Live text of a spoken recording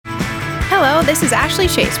Hello, this is Ashley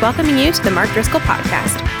Chase welcoming you to the Mark Driscoll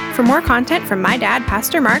Podcast. For more content from my dad,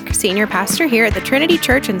 Pastor Mark, senior pastor here at the Trinity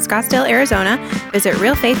Church in Scottsdale, Arizona, visit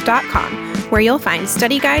realfaith.com, where you'll find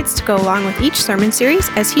study guides to go along with each sermon series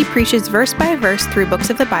as he preaches verse by verse through books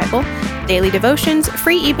of the Bible, daily devotions,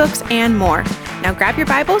 free ebooks, and more. Now grab your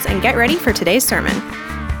Bibles and get ready for today's sermon.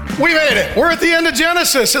 We made it. We're at the end of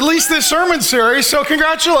Genesis, at least this sermon series, so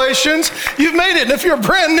congratulations. You've made it. And if you're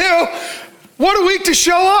brand new, what a week to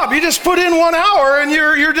show up. You just put in 1 hour and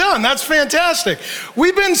you're done. That's fantastic.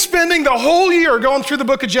 We've been spending the whole year going through the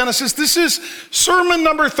book of Genesis. This is sermon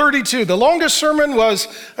number 32. The longest sermon was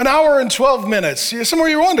 1 hour and 12 minutes. Some of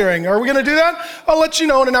you are wondering, are we going to do that? I'll let you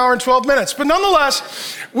know in 1 hour and 12 minutes. But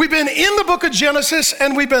nonetheless, we've been in the book of Genesis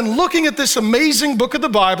and we've been looking at this amazing book of the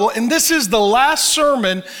Bible. And this is the last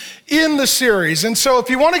sermon in the series. And so if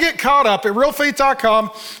you want to get caught up at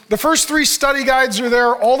realfaith.com, the first 3 study guides are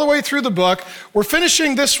there all the way through the book. We're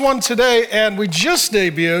finishing this one today, and we just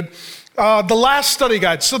debuted the last study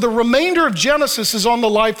guide. So the remainder of Genesis is on the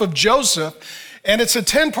life of Joseph, and it's a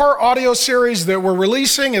 10-part audio series that we're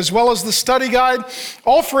releasing, as well as the study guide,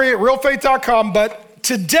 all free at realfaith.com. But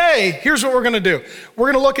today, here's what we're going to do.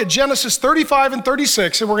 We're going to look at Genesis 35 and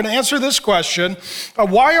 36, and we're going to answer this question: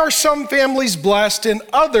 why are some families blessed and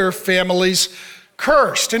other families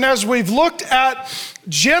cursed? And as we've looked at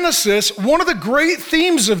Genesis, one of the great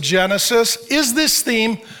themes of Genesis is this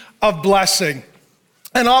theme of blessing.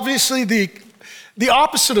 And obviously the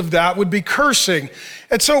opposite of that would be cursing.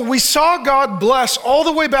 And so we saw God bless all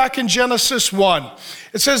the way back in Genesis 1.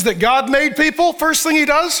 It says that God made people. First thing he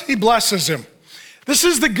does, he blesses him. This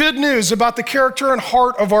is the good news about the character and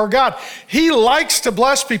heart of our God. He likes to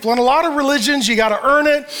bless people. In a lot of religions, you got to earn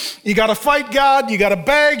it. You got to fight God. You got to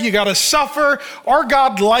beg. You got to suffer. Our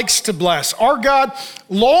God likes to bless. Our God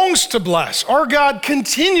longs to bless. Our God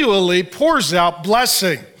continually pours out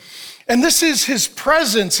blessing. And this is his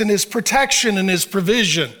presence and his protection and his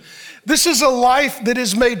provision. This is a life that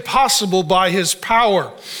is made possible by his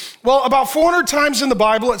power. Well, about 400 times in the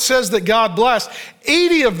Bible, it says that God blessed.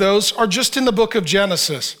 80 of those are just in the book of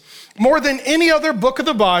Genesis. More than any other book of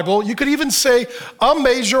the Bible, you could even say a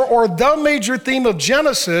major or the major theme of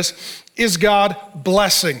Genesis is God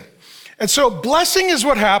blessing. And so blessing is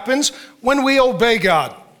what happens when we obey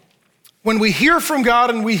God, when we hear from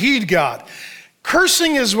God and we heed God.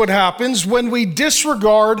 Cursing is what happens when we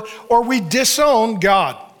disregard or we disown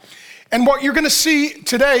God. And what you're going to see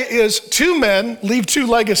today is 2 men leave 2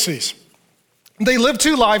 legacies. They live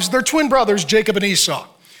 2 lives. They're twin brothers, Jacob and Esau.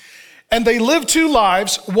 And they live 2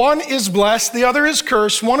 lives. One is blessed, the other is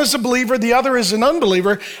cursed. One is a believer, the other is an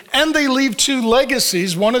unbeliever. And they leave 2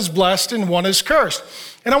 legacies. One is blessed and one is cursed.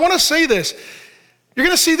 And I want to say this. You're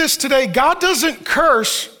going to see this today. God doesn't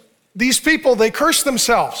curse these people. They curse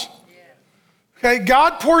themselves. Okay,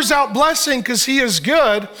 God pours out blessing because he is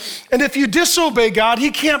good. And if you disobey God, he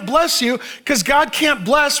can't bless you because God can't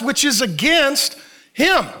bless which is against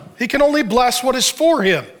him. He can only bless what is for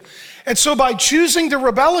him. And so by choosing to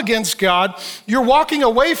rebel against God, you're walking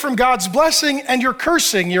away from God's blessing and you're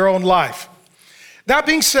cursing your own life. That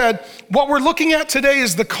being said, what we're looking at today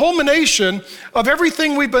is the culmination of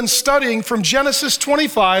everything we've been studying from Genesis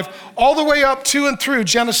 25 all the way up to and through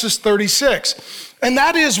Genesis 36. And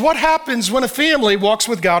that is what happens when a family walks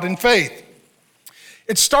with God in faith.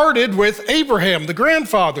 It started with Abraham, the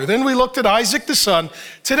grandfather. Then we looked at Isaac, the son.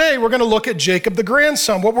 Today, we're going to look at Jacob, the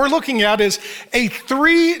grandson. What we're looking at is a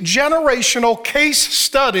 3-generational case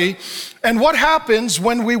study and what happens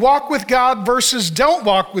when we walk with God versus don't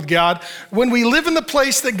walk with God, when we live in the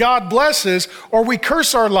place that God blesses or we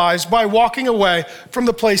curse our lives by walking away from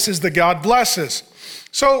the places that God blesses.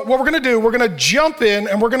 So what we're going to do, we're going to jump in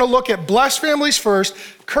and we're going to look at blessed families first,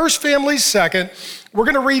 cursed families second. We're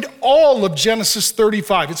going to read all of Genesis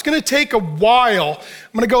 35. It's going to take a while.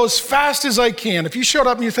 I'm going to go as fast as I can. If you showed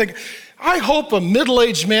up and you think, I hope a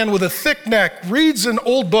middle-aged man with a thick neck reads an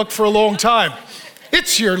old book for a long time,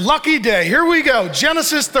 it's your lucky day. Here we go,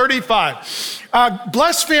 Genesis 35.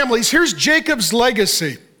 Blessed families, here's Jacob's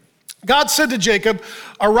legacy. God said to Jacob,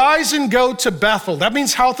 arise and go to Bethel. That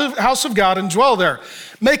means house of God, and dwell there.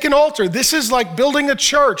 Make an altar. This is like building a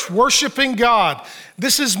church, worshiping God.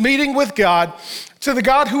 This is meeting with God, to the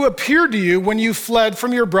God who appeared to you when you fled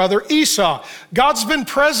from your brother Esau. God's been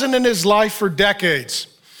present in his life for decades.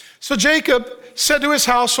 So Jacob said to his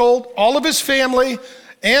household, all of his family,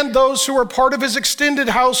 and those who were part of his extended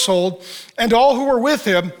household, and all who were with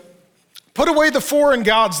him, put away the foreign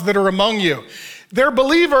gods that are among you. They're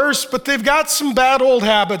believers, but they've got some bad old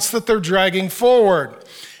habits that they're dragging forward.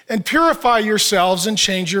 And purify yourselves and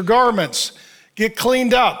change your garments. Get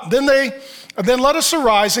cleaned up. Then they Then let us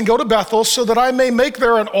arise and go to Bethel so that I may make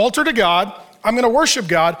there an altar to God. I'm going to worship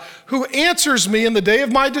God who answers me in the day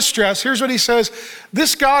of my distress. Here's what he says.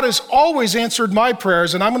 This God has always answered my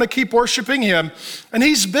prayers, and I'm going to keep worshiping him. And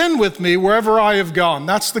he's been with me wherever I have gone.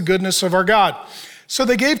 That's the goodness of our God. So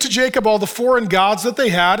they gave to Jacob all the foreign gods that they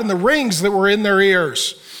had and the rings that were in their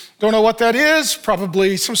ears. Don't know what that is.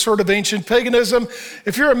 Probably some sort of ancient paganism.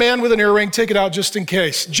 If you're a man with an earring, take it out just in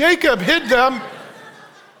case. Jacob hid them.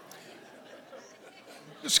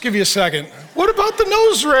 Just give you a second. What about the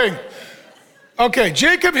nose ring? Okay,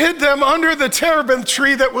 Jacob hid them under the terebinth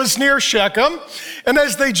tree that was near Shechem. And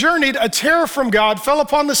as they journeyed, a terror from God fell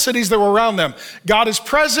upon the cities that were around them. God is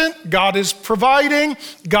present, God is providing,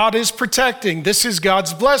 God is protecting. This is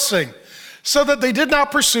God's blessing. So that they did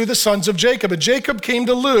not pursue the sons of Jacob. And Jacob came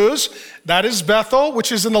to Luz, that is Bethel,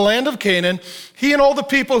 which is in the land of Canaan, he and all the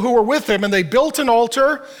people who were with him, and they built an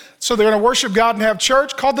altar, so they're going to worship God and have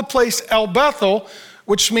church, called the place El Bethel,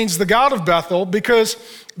 which means the God of Bethel, because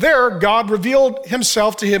there God revealed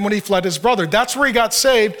himself to him when he fled his brother. That's where he got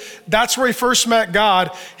saved. That's where he first met God.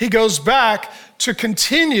 He goes back to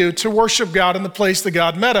continue to worship God in the place that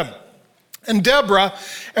God met him. And Deborah,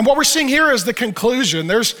 and what we're seeing here is the conclusion.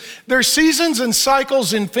 There's seasons and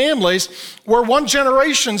cycles in families where one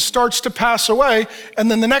generation starts to pass away and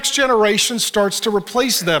then the next generation starts to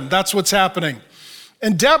replace them. That's what's happening.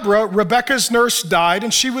 And Deborah, Rebekah's nurse, died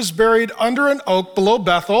and she was buried under an oak below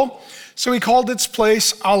Bethel. So he called its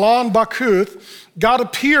place Allon Bakuth. God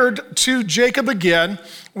appeared to Jacob again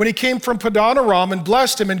when he came from Padan Aram and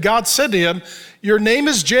blessed him. And God said to him, your name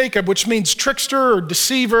is Jacob, which means trickster or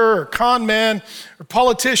deceiver or con man or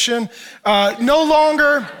politician. No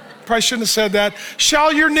longer, probably shouldn't have said that,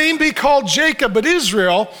 shall your name be called Jacob, but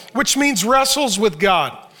Israel, which means wrestles with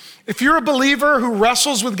God. If you're a believer who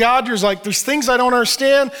wrestles with God, you're like, there's things I don't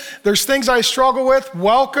understand, there's things I struggle with,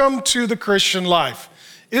 welcome to the Christian life.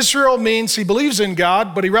 Israel means he believes in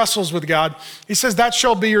God, but he wrestles with God. He says, that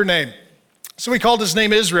shall be your name. So he called his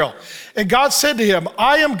name Israel. And God said to him,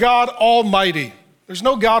 I am God Almighty. There's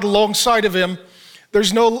no God alongside of him.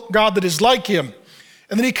 There's no God that is like him.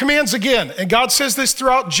 And then he commands again. And God says this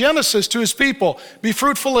throughout Genesis to his people, be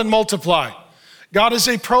fruitful and multiply. God is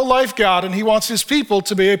a pro-life God, and he wants his people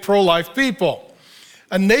to be a pro-life people.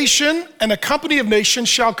 A nation and a company of nations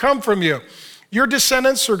shall come from you. Your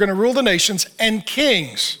descendants are going to rule the nations, and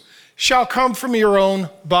kings shall come from your own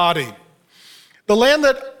body. The land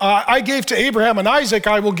that I gave to Abraham and Isaac,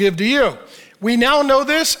 I will give to you. We now know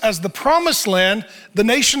this as the promised land, the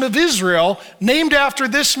nation of Israel, named after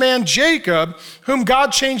this man Jacob, whom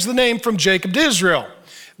God changed the name from Jacob to Israel.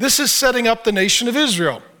 This is setting up the nation of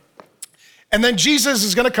Israel. And then Jesus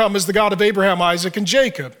is going to come as the God of Abraham, Isaac, and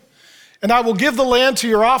Jacob. And I will give the land to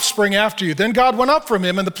your offspring after you. Then God went up from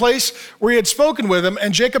him in the place where he had spoken with him,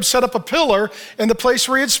 and Jacob set up a pillar in the place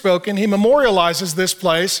where he had spoken. He memorializes this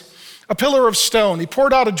place, a pillar of stone. He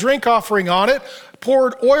poured out a drink offering on it,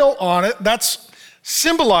 poured oil on it. That's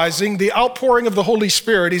symbolizing the outpouring of the Holy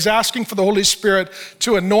Spirit. He's asking for the Holy Spirit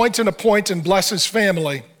to anoint and appoint and bless his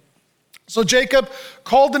family. So Jacob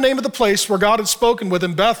called the name of the place where God had spoken with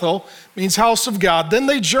him Bethel, means house of God. Then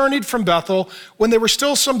they journeyed from Bethel when they were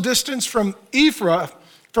still some distance from Ephrath.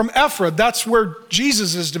 That's where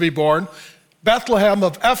Jesus is to be born, Bethlehem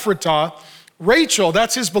of Ephratah. Rachel,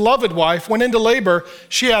 that's his beloved wife, went into labor.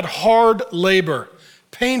 She had hard labor,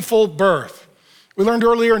 painful birth. We learned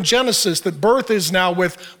earlier in Genesis that birth is now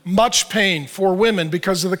with much pain for women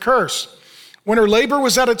because of the curse. When her labor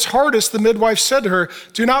was at its hardest, the midwife said to her,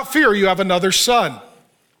 do not fear, you have another son.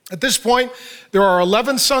 At this point, there are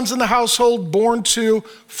 11 sons in the household born to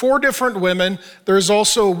 4 different women. There is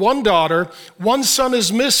also 1 daughter. 1 son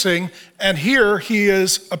is missing, and here he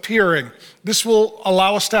is appearing. This will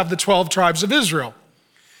allow us to have the 12 tribes of Israel.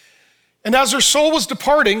 And as her soul was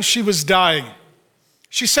departing, she was dying.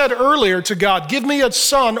 She said earlier to God, give me a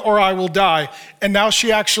son or I will die. And now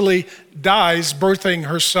she actually dies birthing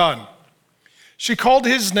her son. She called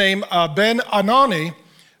his name Ben-Anani,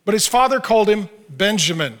 but his father called him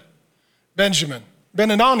Benjamin.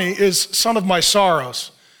 Ben-Anani is son of my sorrows.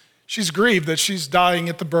 She's grieved that she's dying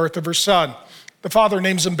at the birth of her son. The father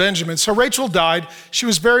names him Benjamin. So Rachel died. She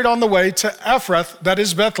was buried on the way to Ephrath, that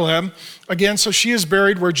is Bethlehem. Again, so she is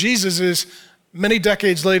buried where Jesus is many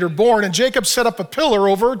decades later born. And Jacob set up a pillar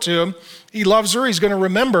over her tomb. He loves her. He's going to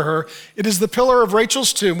remember her. It is the pillar of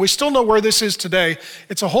Rachel's tomb. We still know where this is today.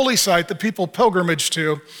 It's a holy site that people pilgrimage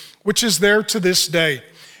to, which is there to this day.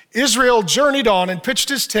 Israel journeyed on and pitched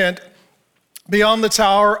his tent beyond the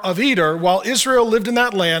Tower of Eder. While Israel lived in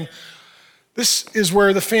that land, this is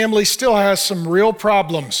where the family still has some real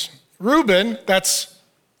problems. Reuben, that's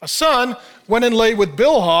a son, went and lay with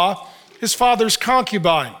Bilhah, his father's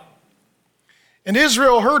concubine. And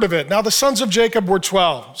Israel heard of it. Now the sons of Jacob were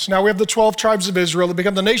 12. So now we have the 12 tribes of Israel that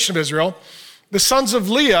become the nation of Israel. The sons of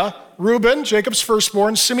Leah, Reuben, Jacob's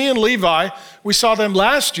firstborn, Simeon, Levi, we saw them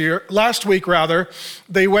last week.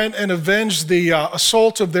 They went and avenged the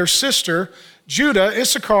assault of their sister, Judah,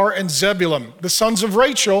 Issachar, and Zebulun. The sons of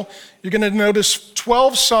Rachel, you're going to notice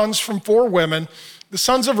 12 sons from 4 women. The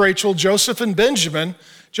sons of Rachel, Joseph and Benjamin.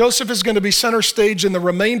 Joseph is going to be center stage in the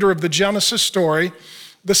remainder of the Genesis story.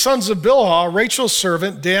 The sons of Bilhah, Rachel's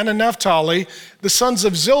servant, Dan and Naphtali. The sons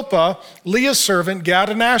of Zilpah, Leah's servant, Gad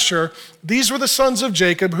and Asher. These were the sons of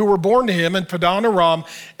Jacob who were born to him in Padan Aram.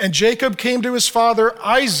 And Jacob came to his father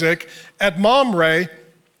Isaac at Mamre,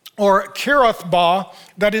 or Kiriath-Bah,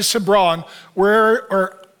 that is Hebron,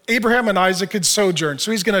 where Abraham and Isaac had sojourned.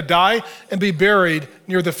 So he's going to die and be buried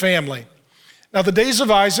near the family. Now the days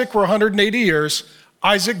of Isaac were 180 years.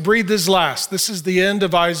 Isaac breathed his last. This is the end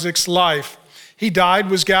of Isaac's life. He died,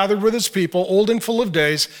 was gathered with his people, old and full of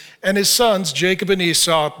days, and his sons, Jacob and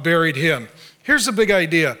Esau, buried him. Here's the big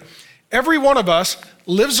idea. Every one of us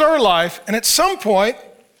lives our life, and at some point,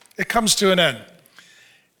 it comes to an end.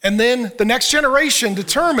 And then the next generation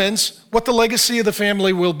determines what the legacy of the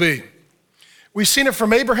family will be. We've seen it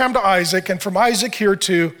from Abraham to Isaac, and from Isaac here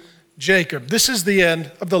to Jacob. This is the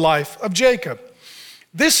end of the life of Jacob.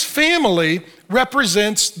 This family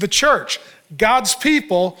represents the church, God's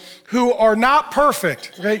people who are not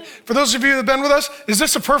perfect. Okay? For those of you that have been with us, is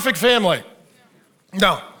this a perfect family?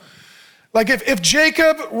 No. Like if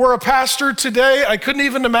Jacob were a pastor today, I couldn't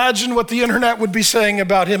even imagine what the internet would be saying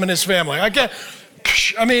about him and his family.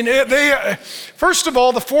 First of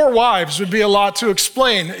all, the 4 wives would be a lot to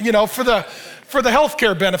explain, for the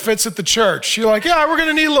healthcare benefits at the church. You're like, yeah, we're going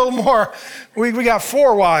to need a little more. We got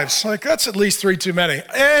 4 wives. Like, that's at least 3 too many.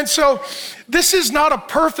 And so this is not a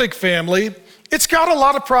perfect family. It's got a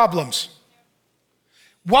lot of problems.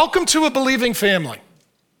 Welcome to a believing family.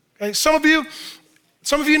 Okay, some of you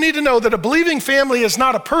need to know that a believing family is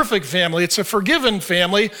not a perfect family. It's a forgiven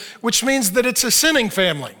family, which means that it's a sinning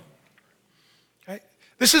family. Okay?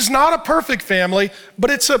 This is not a perfect family, but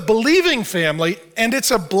it's a believing family, and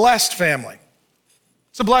it's a blessed family.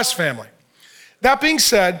 It's a blessed family. That being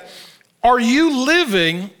said, are you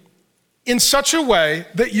living in such a way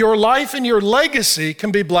that your life and your legacy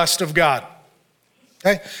can be blessed of God?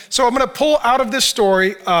 Okay, so I'm going to pull out of this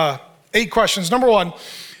story 8 questions. Number 1,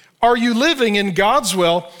 are you living in God's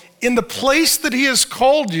will in the place that he has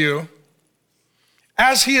called you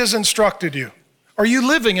as he has instructed you? Are you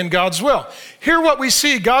living in God's will? Here what we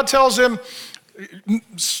see, God tells him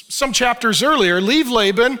some chapters earlier, leave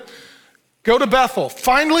Laban, go to Bethel.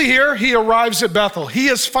 Finally here, he arrives at Bethel. He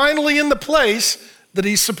is finally in the place that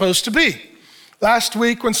he's supposed to be. Last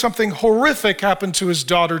week, when something horrific happened to his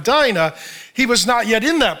daughter Dinah, he was not yet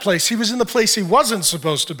in that place. He was in the place he wasn't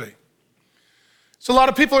supposed to be. So a lot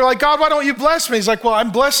of people are like, God, why don't you bless me? He's like, well, I'm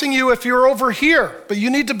blessing you if you're over here, but you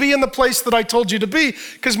need to be in the place that I told you to be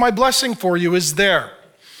because my blessing for you is there.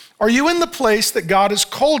 Are you in the place that God has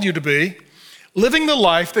called you to be, living the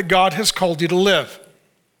life that God has called you to live?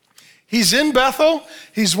 He's in Bethel,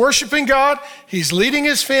 he's worshiping God, he's leading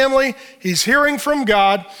his family, he's hearing from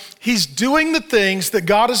God, he's doing the things that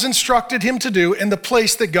God has instructed him to do in the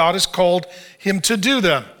place that God has called him to do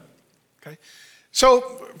them. Okay? So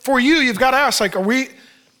for you, you've got to ask, like, are we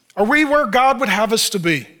where God would have us to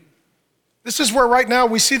be? This is where right now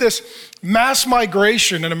we see this mass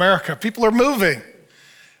migration in America. People are moving.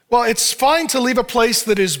 Well, it's fine to leave a place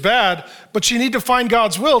that is bad, but you need to find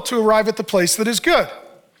God's will to arrive at the place that is good.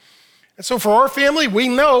 And so for our family, we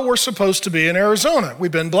know we're supposed to be in Arizona.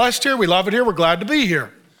 We've been blessed here. We love it here. We're glad to be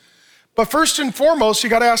here. But first and foremost, you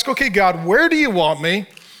got to ask, okay, God, where do you want me?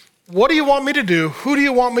 What do you want me to do? Who do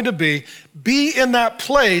you want me to be? Be in that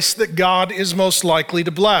place that God is most likely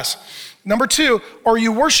to bless. Number 2, are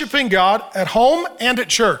you worshiping God at home and at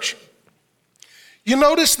church? You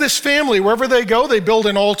notice this family, wherever they go, they build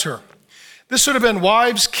an altar. This would have been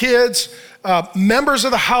wives, kids, members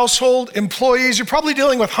of the household, employees. You're probably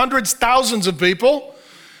dealing with hundreds, thousands of people.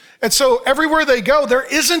 And so everywhere they go, there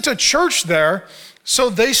isn't a church there, so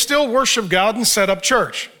they still worship God and set up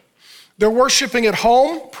church. They're worshiping at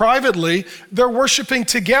home, privately. They're worshiping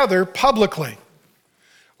together, publicly.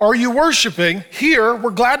 Are you worshiping here?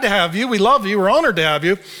 We're glad to have you. We love you. We're honored to have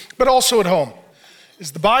you, but also at home.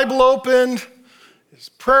 Is the Bible opened? Is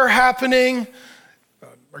prayer happening?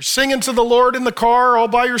 Are you singing to the Lord in the car all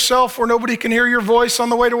by yourself where nobody can hear your voice on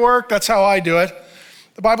the way to work? That's how I do it.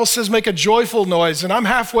 The Bible says make a joyful noise, and I'm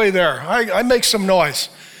halfway there. I make some noise.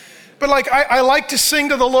 But I like to sing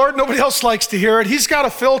to the Lord. Nobody else likes to hear it. He's got a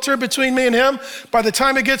filter between me and him. By the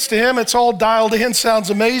time it gets to him, it's all dialed in, sounds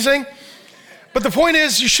amazing. But the point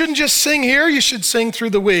is, you shouldn't just sing here, you should sing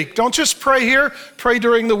through the week. Don't just pray here, pray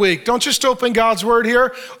during the week. Don't just open God's word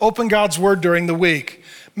here, open God's word during the week.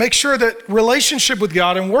 Make sure that relationship with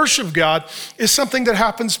God and worship of God is something that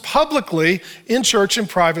happens publicly in church and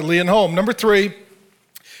privately in home. Number 3,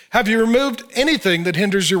 have you removed anything that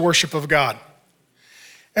hinders your worship of God?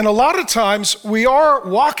 And a lot of times we are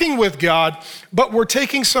walking with God, but we're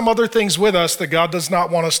taking some other things with us that God does not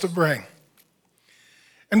want us to bring.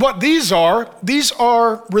 And what these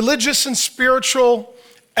are religious and spiritual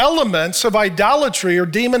elements of idolatry or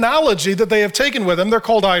demonology that they have taken with them. They're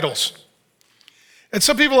called idols. And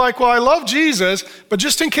some people are like, well, I love Jesus, but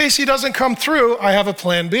just in case he doesn't come through, I have a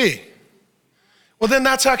plan B. Well, then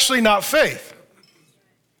that's actually not faith.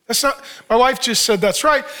 That's not, my wife just said that's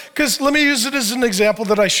right, because let me use it as an example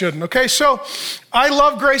that I shouldn't, okay? So I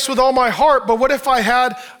love Grace with all my heart, but what if I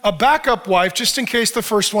had a backup wife just in case the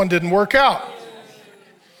first one didn't work out?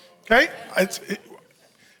 Okay?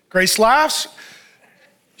 Grace laughs.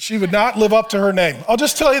 She would not live up to her name. I'll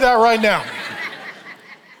just tell you that right now.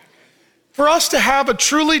 For us to have a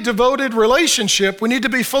truly devoted relationship, we need to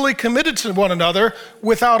be fully committed to one another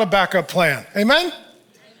without a backup plan. Amen?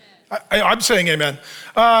 I'm saying amen.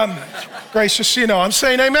 Grace, just so you know, I'm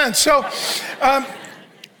saying amen. So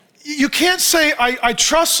you can't say, I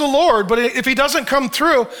trust the Lord, but if he doesn't come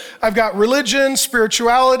through, I've got religion,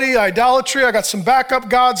 spirituality, idolatry, I got some backup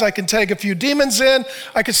gods, I can take a few demons in,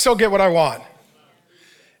 I can still get what I want.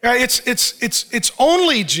 It's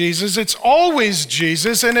only Jesus, it's always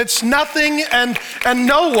Jesus, and it's nothing and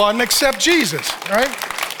no one except Jesus, right?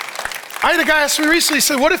 I had a guy ask me recently, he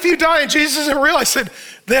said, what if you die and Jesus isn't real? I said,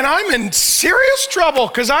 then I'm in serious trouble,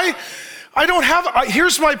 because I don't have,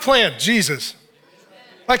 here's my plan, Jesus.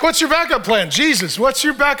 Like, what's your backup plan? Jesus. What's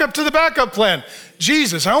your backup to the backup plan?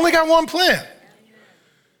 Jesus. I only got one plan.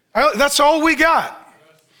 That's all we got.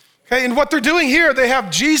 Okay, and what they're doing here, they have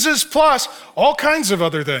Jesus plus all kinds of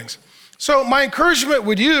other things. So my encouragement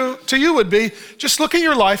to you would be, just look at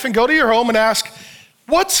your life and go to your home and ask,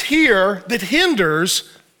 what's here that hinders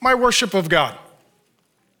my worship of God?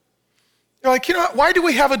 You're like, why do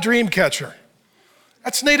we have a dream catcher?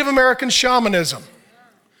 That's Native American shamanism.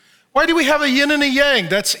 Why do we have a yin and a yang?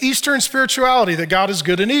 That's Eastern spirituality, that God is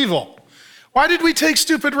good and evil. Why did we take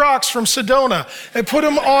stupid rocks from Sedona and put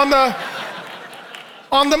them on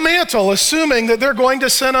the mantle, assuming that they're going to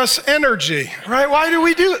send us energy, right? Why do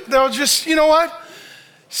we do it? They'll just, you know what?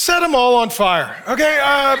 Set them all on fire,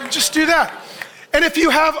 okay? Just do that. And if you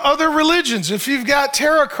have other religions, if you've got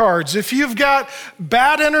tarot cards, if you've got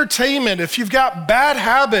bad entertainment, if you've got bad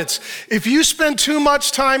habits, if you spend too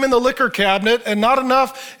much time in the liquor cabinet and not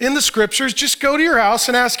enough in the scriptures, just go to your house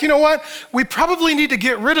and ask, you know what? We probably need to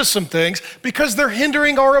get rid of some things because they're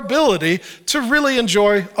hindering our ability to really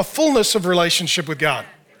enjoy a fullness of relationship with God.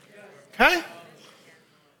 Okay?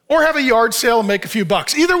 Or have a yard sale and make a few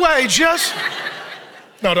bucks. Either way,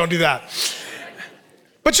 no, don't do that.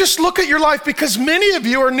 But just look at your life, because many of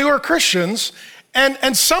you are newer Christians,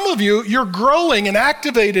 and some of you, you're growing and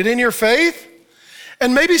activated in your faith,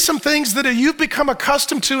 and maybe some things that you've become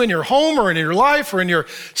accustomed to in your home or in your life or in your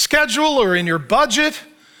schedule or in your budget.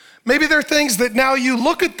 Maybe they're things that now you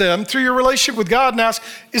look at them through your relationship with God and ask,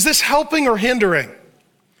 is this helping or hindering?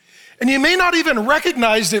 And you may not even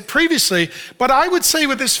recognize it previously, but I would say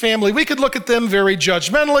with this family, we could look at them very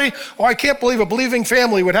judgmentally. Oh, I can't believe a believing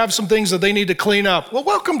family would have some things that they need to clean up. Well,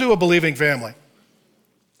 welcome to a believing family.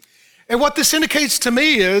 And what this indicates to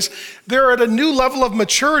me is they're at a new level of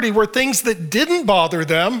maturity where things that didn't bother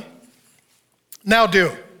them now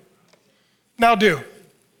do. Now do.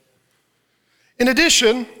 In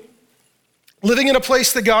addition, living in a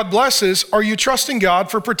place that God blesses, are you trusting God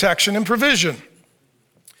for protection and provision?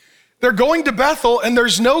 They're going to Bethel, and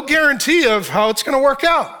there's no guarantee of how it's going to work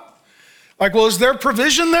out. Like, well, is there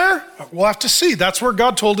provision there? We'll have to see. That's where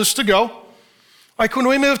God told us to go. Like when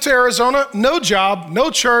we moved to Arizona, no job, no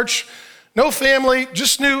church, no family,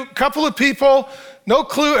 just knew a couple of people, no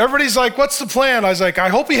clue. Everybody's like, what's the plan? I was like, I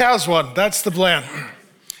hope he has one. That's the plan.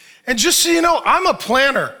 And just so you know, I'm a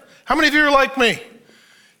planner. How many of you are like me?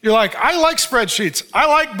 You're like, I like spreadsheets. I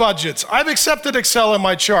like budgets. I've accepted Excel in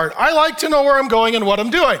my chart. I like to know where I'm going and what I'm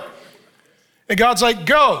doing. And God's like,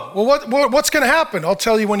 go. Well, what's going to happen? I'll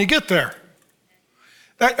tell you when you get there.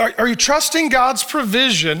 Are you trusting God's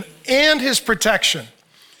provision and his protection?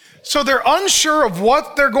 So they're unsure of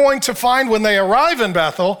what they're going to find when they arrive in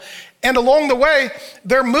Bethel. And along the way,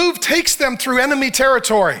 their move takes them through enemy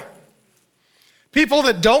territory. People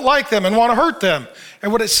that don't like them and want to hurt them.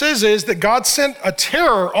 And what it says is that God sent a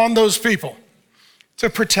terror on those people to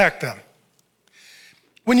protect them.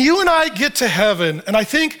 When you and I get to heaven, and I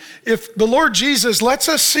think if the Lord Jesus lets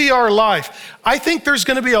us see our life, I think there's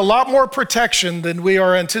going to be a lot more protection than we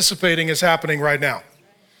are anticipating is happening right now.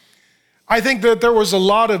 I think that there was a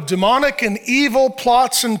lot of demonic and evil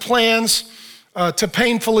plots and plans to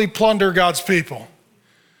painfully plunder God's people.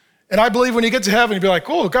 And I believe when you get to heaven, you'll be like,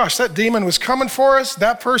 oh gosh, that demon was coming for us.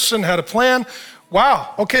 That person had a plan.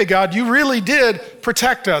 Wow, okay, God, you really did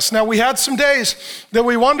protect us. Now, we had some days that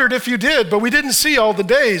we wondered if you did, but we didn't see all the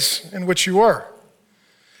days in which you were.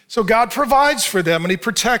 So God provides for them and he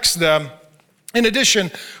protects them. In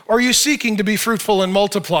addition, are you seeking to be fruitful and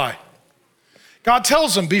multiply? God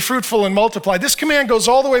tells them, be fruitful and multiply. This command goes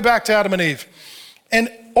all the way back to Adam and Eve. And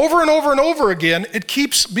over again, it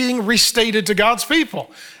keeps being restated to God's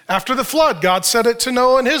people. After the flood, God said it to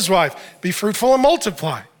Noah and his wife, be fruitful and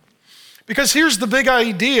multiply. Because here's the big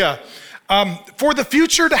idea. For the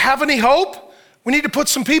future to have any hope, we need to put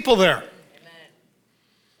some people there. Amen.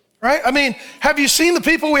 Right? I mean, have you seen the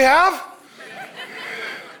people we have?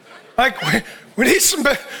 Like, we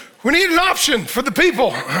need an option for the people,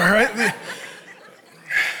 all right?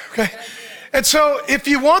 Okay. And so if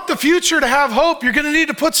you want the future to have hope, you're going to need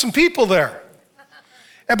to put some people there.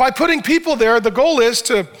 And by putting people there, the goal is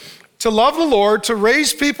to love the Lord, to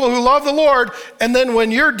raise people who love the Lord, and then when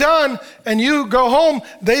you're done and you go home,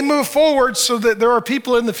 they move forward so that there are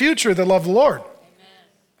people in the future that love the Lord.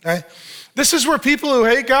 Amen. Okay? This is where people who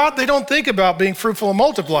hate God, they don't think about being fruitful and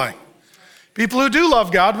multiplying. People who do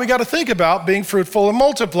love God, we got to think about being fruitful and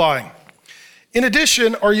multiplying. In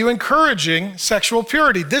addition, are you encouraging sexual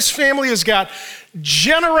purity? This family has got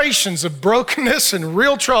generations of brokenness and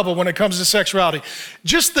real trouble when it comes to sexuality.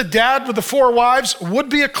 Just the dad with the 4 wives would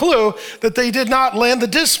be a clue that they did not land the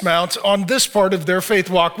dismount on this part of their faith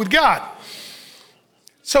walk with God.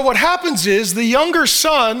 So what happens is the younger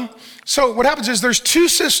son, there's 2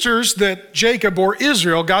 sisters that Jacob or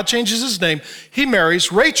Israel, God changes his name, he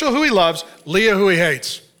marries, Rachel who he loves, Leah who he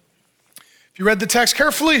hates. If you read the text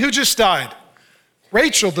carefully, who just died?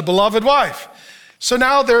 Rachel, the beloved wife. So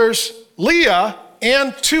now there's Leah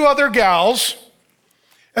and 2 other gals.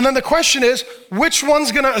 And then the question is, which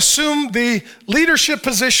one's going to assume the leadership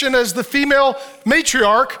position as the female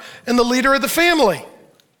matriarch and the leader of the family?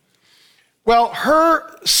 Well, her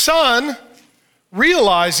son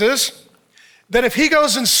realizes that if he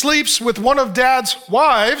goes and sleeps with one of dad's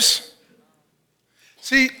wives,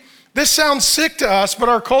 see, this sounds sick to us, but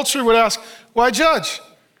our culture would ask, why judge?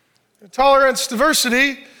 Tolerance,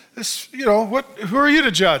 diversity, who are you to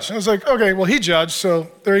judge? And I was like, okay, well, he judged, so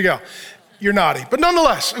there you go. You're naughty. But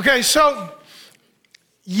nonetheless, okay, so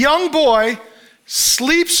young boy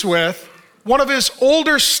sleeps with one of his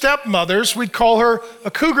older stepmothers. We'd call her a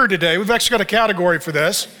cougar today. We've actually got a category for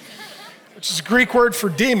this, which is a Greek word for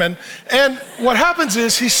demon. And what happens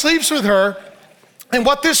is he sleeps with her, and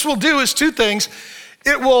what this will do is 2 things.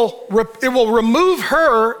 It will remove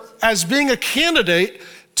her as being a candidate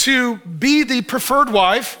to be the preferred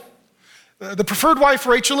wife. The preferred wife,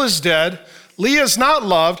 Rachel, is dead. Leah's not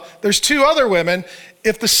loved. There's 2 other women.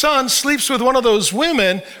 If the son sleeps with one of those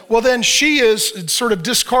women, well, then she is sort of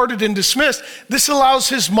discarded and dismissed. This allows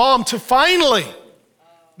his mom to finally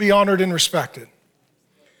be honored and respected.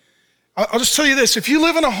 I'll just tell you this. If you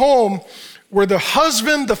live in a home where the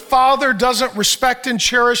husband, the father, doesn't respect and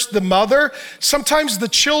cherish the mother, sometimes the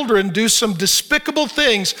children do some despicable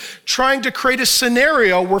things trying to create a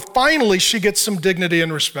scenario where finally she gets some dignity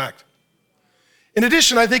and respect. In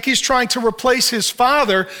addition, I think he's trying to replace his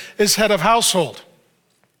father as head of household.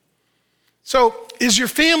 So, is your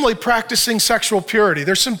family practicing sexual purity?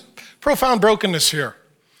 There's some profound brokenness here.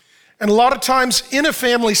 And a lot of times in a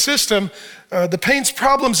family system, the pains,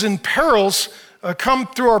 problems, and perils come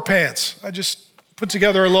through our pants. I just put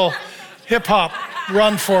together a little hip hop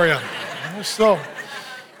run for you. So,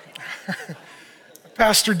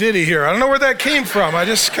 Pastor Diddy here. I don't know where that came from. I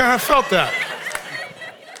just kind of felt that.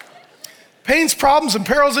 Pains, problems, and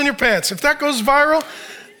perils in your pants. If that goes viral,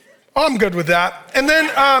 I'm good with that. And then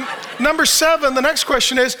number 7, the next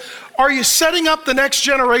question is, are you setting up the next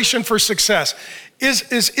generation for success? Is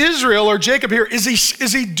Israel or Jacob here, is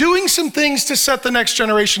he doing some things to set the next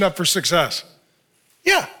generation up for success?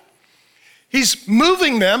 Yeah. He's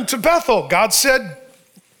moving them to Bethel. God said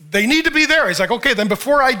they need to be there. He's like, okay, then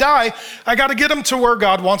before I die, I got to get them to where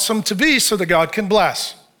God wants them to be so that God can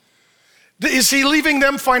bless. Is he leaving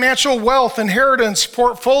them financial wealth, inheritance,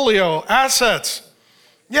 portfolio, assets?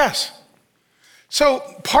 Yes. So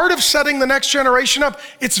part of setting the next generation up,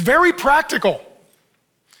 it's very practical.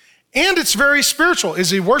 And it's very spiritual.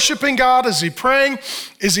 Is he worshiping God? Is he praying?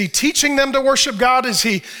 Is he teaching them to worship God?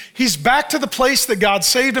 He's back to the place that God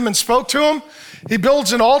saved him and spoke to him. He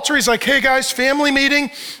builds an altar. He's like, hey guys, family meeting.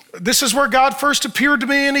 This is where God first appeared to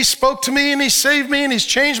me and he spoke to me and he saved me and he's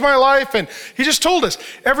changed my life. And he just told us,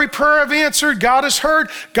 every prayer I've answered, God has heard.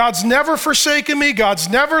 God's never forsaken me. God's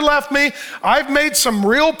never left me. I've made some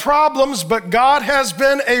real problems, but God has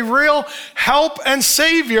been a real help and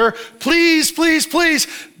savior. Please, please, please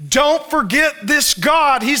don't forget this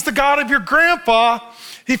God. He's the God of your grandpa.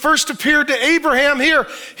 He first appeared to Abraham here.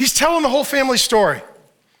 He's telling the whole family story.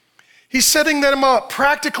 He's setting them up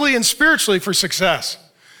practically and spiritually for success.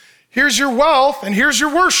 Here's your wealth and here's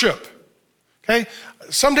your worship. Okay?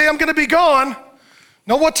 Someday I'm going to be gone.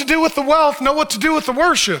 Know what to do with the wealth, know what to do with the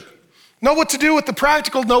worship. Know what to do with the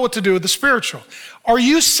practical, know what to do with the spiritual. Are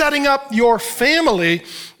you setting up your family,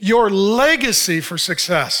 your legacy for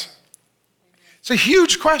success? It's a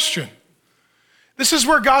huge question. This is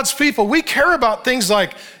where God's people, we care about things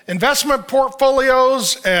like investment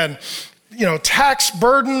portfolios and tax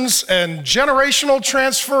burdens and generational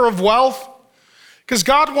transfer of wealth, because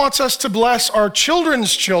God wants us to bless our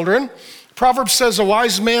children's children. Proverbs says a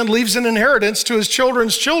wise man leaves an inheritance to his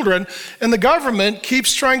children's children, and the government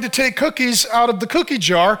keeps trying to take cookies out of the cookie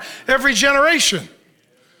jar every generation.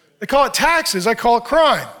 They call it taxes, I call it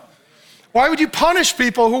crime. Why would you punish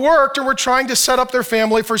people who worked or were trying to set up their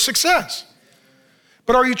family for success?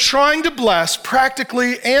 But are you trying to bless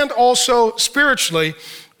practically and also spiritually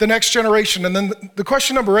the next generation? And then the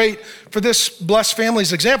question number 8 for this blessed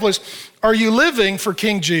families example is, are you living for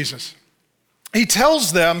King Jesus? He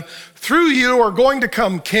tells them, through you are going to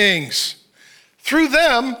come kings. Through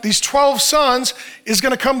them, these 12 sons, is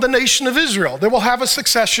going to come the nation of Israel. They will have a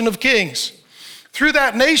succession of kings. Through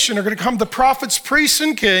that nation are going to come the prophets, priests,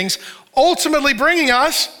 and kings, ultimately bringing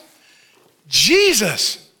us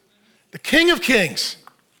Jesus, the King of Kings.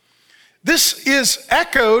 This is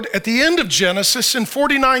echoed at the end of Genesis in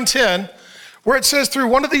 49:10, where it says through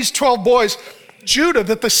one of these 12 boys, Judah,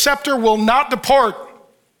 that the scepter will not depart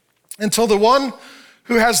until the one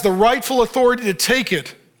who has the rightful authority to take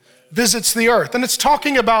it visits the earth. And it's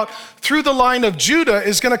talking about through the line of Judah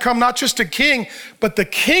is going to come not just a king, but the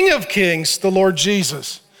King of Kings, the Lord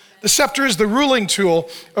Jesus. The scepter is the ruling tool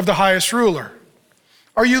of the highest ruler.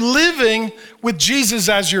 Are you living with Jesus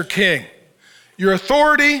as your king? Your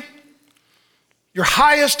authority, your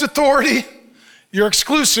highest authority, your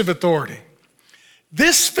exclusive authority.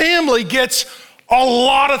 This family gets a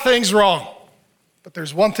lot of things wrong, but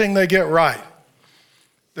there's one thing they get right.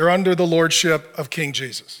 They're under the lordship of King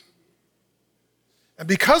Jesus. And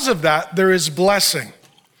because of that, there is blessing.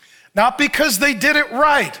 Not because they did it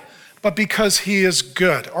right, but because he is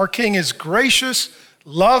good. Our King is gracious,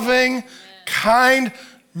 loving, kind,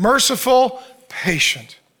 merciful,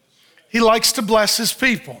 patient. He likes to bless his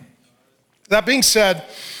people. That being said,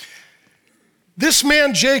 this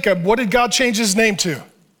man Jacob, what did God change his name to?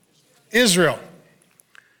 Israel.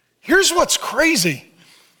 Here's what's crazy.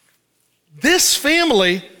 This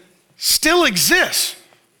family still exists.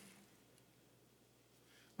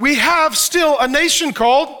 We have still a nation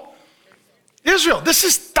called Israel.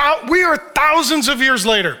 We are thousands of years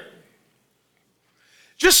later.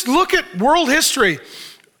 Just look at world history.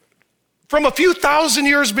 From a few thousand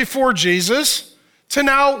years before Jesus to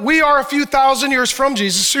now, we are a few thousand years from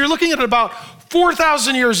Jesus. So you're looking at about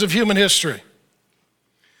 4,000 years of human history.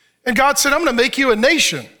 And God said, I'm going to make you a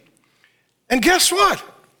nation. And guess what?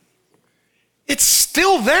 It's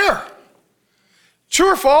still there.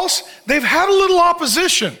 True or false? They've had a little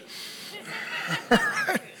opposition.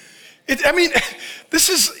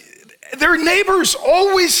 Their neighbors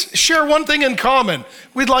always share one thing in common.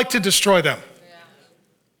 We'd like to destroy them. Yeah.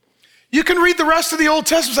 You can read the rest of the Old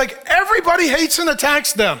Testament. It's like everybody hates and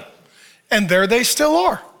attacks them. And there they still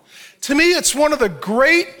are. To me, it's one of the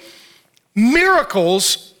great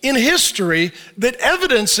miracles in history that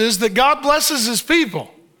evidences that God blesses his people.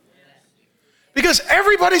 Because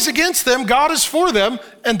everybody's against them, God is for them,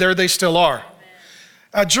 and there they still are.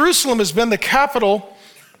 Jerusalem has been the capital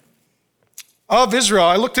of Israel.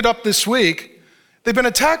 I looked it up this week. They've been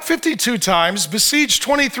attacked 52 times, besieged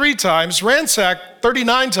 23 times, ransacked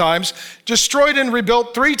 39 times, destroyed and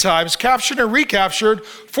rebuilt 3 times, captured and recaptured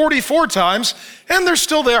 44 times, and they're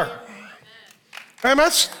still there. And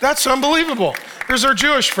that's unbelievable. There's our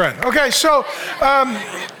Jewish friend. Okay, so...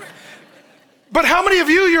 But how many of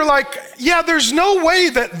you're like, yeah, there's no way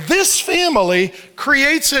that this family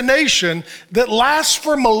creates a nation that lasts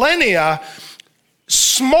for millennia,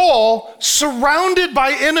 small, surrounded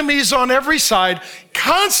by enemies on every side,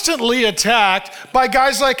 constantly attacked by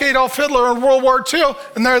guys like Adolf Hitler in World War II,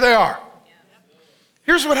 and there they are.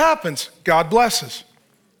 here's what happens. God blesses.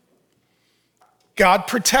 God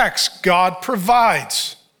protects. God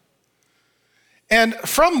provides. And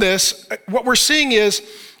from this, what we're seeing is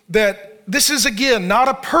that this is, again, not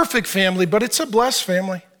a perfect family, but it's a blessed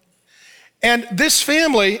family. And this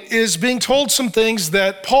family is being told some things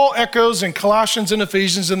that Paul echoes in Colossians and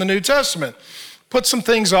Ephesians in the New Testament. Put some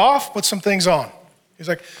things off, put some things on. He's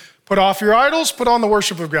like, put off your idols, put on the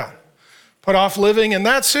worship of God. Put off living in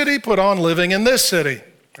that city, put on living in this city,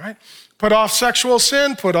 right? Put off sexual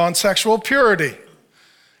sin, put on sexual purity.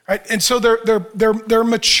 Right? And so they're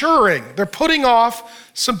maturing. They're putting off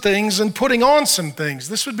some things and putting on some things.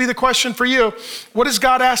 This would be the question for you. What is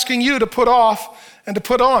God asking you to put off and to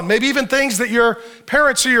put on? Maybe even things that your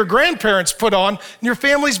parents or your grandparents put on, and your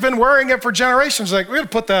family's been wearing it for generations. Like, we're going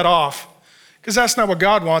to put that off because that's not what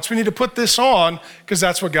God wants. We need to put this on because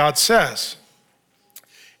that's what God says.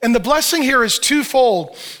 And the blessing here is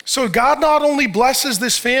twofold. So God not only blesses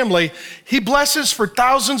this family, he blesses for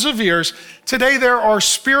thousands of years. Today there are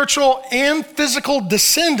spiritual and physical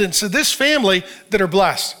descendants of this family that are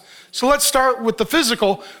blessed. So let's start with the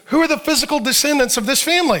physical. Who are the physical descendants of this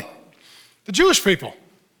family? The Jewish people.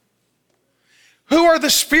 Who are the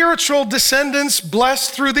spiritual descendants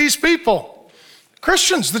blessed through these people?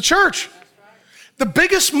 Christians, the church. The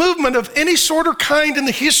biggest movement of any sort or kind in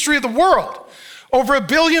the history of the world. Over 1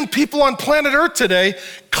 billion people on planet Earth today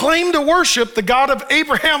claim to worship the God of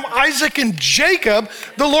Abraham, Isaac, and Jacob,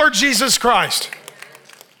 the Lord Jesus Christ.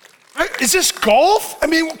 Is this golf? I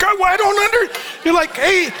mean, God, I don't You're like,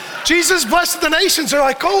 hey, Jesus blessed the nations. They're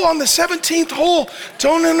like, oh, on the 17th hole,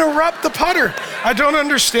 don't interrupt the putter. I don't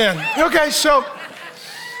understand. Okay, so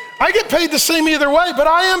I get paid the same either way, but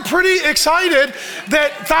I am pretty excited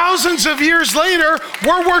that thousands of years later,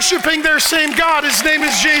 we're worshiping their same God. His name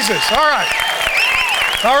is Jesus.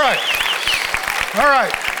 All right.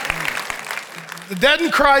 The dead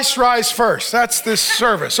in Christ rise first. That's this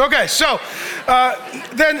service. Okay, so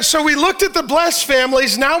we looked at the blessed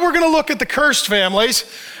families. Now we're going to look at the cursed families.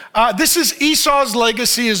 This is Esau's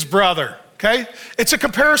legacy, his brother, okay? It's a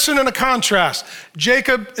comparison and a contrast.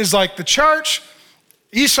 Jacob is like the church.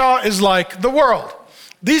 Esau is like the world.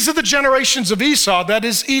 These are the generations of Esau, that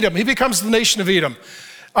is Edom. He becomes the nation of Edom.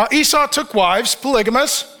 Esau took wives,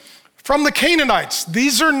 polygamous, from the Canaanites.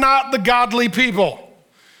 These are not the godly people.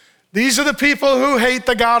 These are the people who hate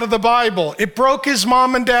the God of the Bible. It broke his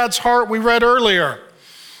mom and dad's heart, we read earlier.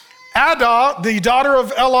 Adah, the daughter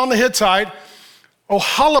of Elon the Hittite,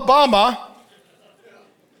 Oholibamah,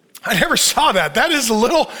 I never saw that. That is a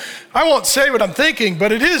little, I won't say what I'm thinking,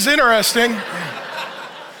 but it is interesting.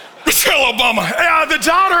 Obama. The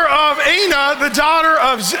daughter of Anah, the daughter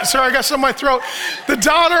of, sorry, I got something in my throat. The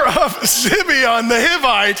daughter of Zibeon, the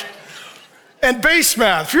Hivite, and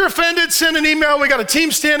Basemath. If you're offended, send an email. We got a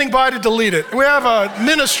team standing by to delete it. We have a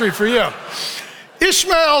ministry for you.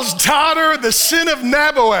 Ishmael's daughter, the sin of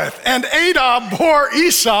Nebaioth, and Adah bore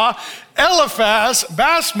Esau. Eliphaz,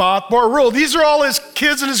 Basmath bore Reuel. These are all his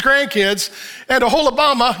kids and his grandkids. And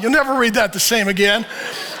Oholibamah, you'll never read that the same again,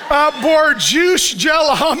 bore Jush,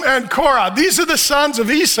 Jelam, and Korah. These are the sons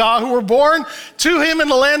of Esau who were born to him in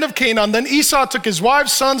the land of Canaan. Then Esau took his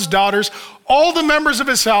wives, sons, daughters, all the members of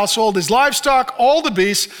his household, his livestock, all the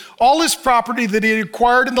beasts, all his property that he had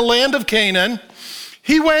acquired in the land of Canaan.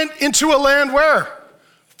 He went into a land where?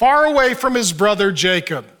 Far away from his brother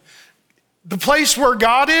Jacob. The place where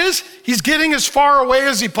God is, he's getting as far away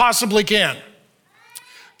as he possibly can.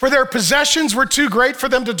 For their possessions were too great for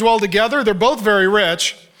them to dwell together. They're both very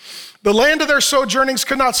rich. The land of their sojournings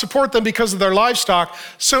could not support them because of their livestock.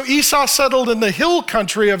 So Esau settled in the hill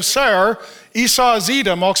country of Seir. Esau is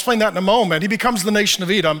Edom. I'll explain that in a moment. He becomes the nation of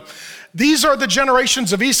Edom. These are the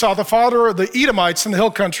generations of Esau, the father of the Edomites in the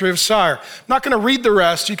hill country of Seir. I'm not going to read the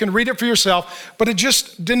rest. You can read it for yourself, but it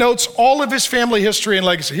just denotes all of his family history and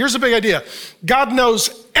legacy. Here's the big idea. God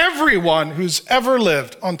knows everyone who's ever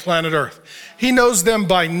lived on planet Earth. He knows them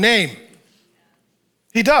by name.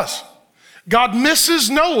 He does. God misses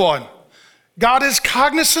no one. God is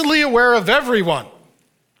cognizantly aware of everyone.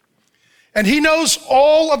 And he knows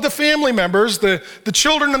all of the family members, the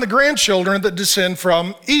children and the grandchildren that descend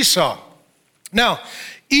from Esau. Now,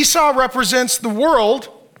 Esau represents the world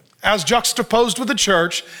as juxtaposed with the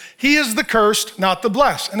church. He is the cursed, not the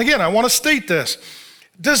blessed. And again, I want to state this.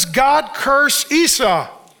 Does God curse Esau?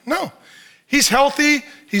 No. He's healthy,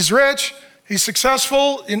 he's rich, he's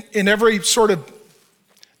successful in every sort of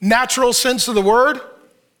natural sense of the word.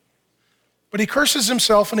 But he curses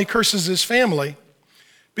himself and he curses his family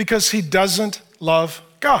because he doesn't love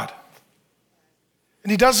God.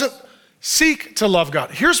 And he doesn't seek to love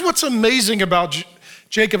God. Here's what's amazing about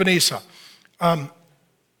Jacob and Esau.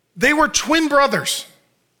 They were twin brothers.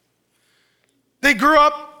 They grew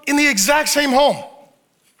up in the exact same home.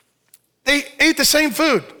 They ate the same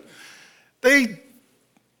food. They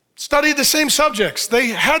studied the same subjects. They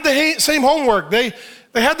had the same homework. They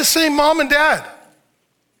had the same mom and dad.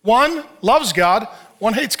 One loves God,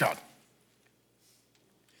 one hates God.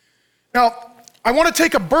 Now, I want to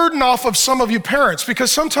take a burden off of some of you parents,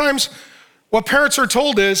 because sometimes what parents are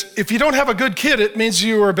told is, if you don't have a good kid, it means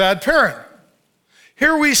you are a bad parent.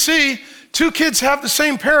 Here we see two kids have the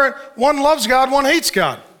same parent. One loves God, one hates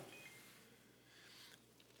God.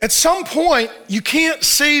 At some point, you can't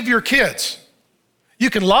save your kids. You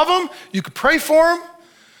can love them, you can pray for them,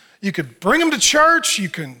 you could bring them to church, you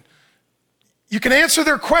can answer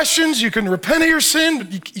their questions, you can repent of your sin,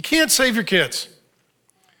 but you can't save your kids.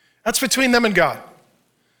 That's between them and God.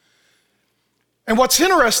 And what's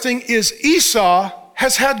interesting is Esau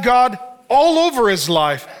has had God all over his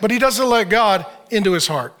life, but he doesn't let God into his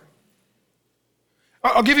heart.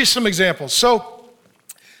 I'll give you some examples. So,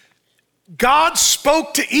 God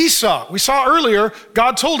spoke to Esau. We saw earlier,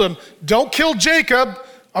 God told him, don't kill Jacob.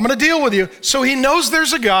 I'm going to deal with you. So he knows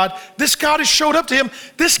there's a God. This God has showed up to him.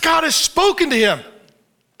 This God has spoken to him.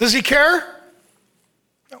 Does he care?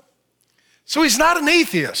 No. So he's not an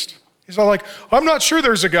atheist. He's not like, I'm not sure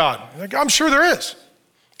there's a God. Like, I'm sure there is.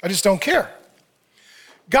 I just don't care.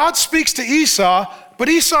 God speaks to Esau, but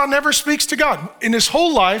Esau never speaks to God. In his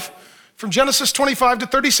whole life, from Genesis 25 to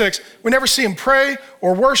 36, we never see him pray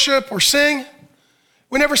or worship or sing.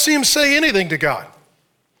 We never see him say anything to God.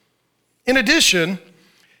 In addition,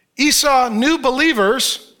 Esau knew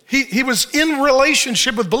believers. He was in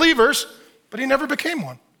relationship with believers, but he never became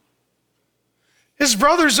one. His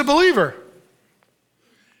brother's a believer.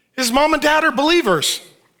 His mom and dad are believers.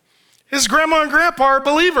 His grandma and grandpa are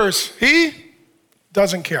believers. He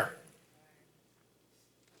doesn't care.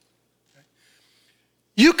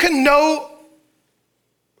 You can know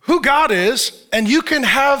who God is, and you can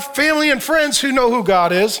have family and friends who know who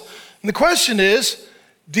God is. And the question is,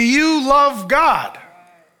 do you love God?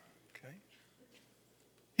 Okay.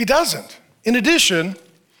 He doesn't. In addition,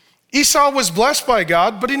 Esau was blessed by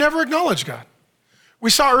God, but he never acknowledged God. We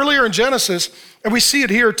saw earlier in Genesis, and we see it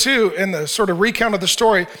here too in the sort of recount of the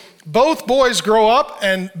story, both boys grow up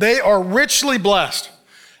and they are richly blessed.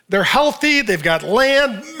 They're healthy, they've got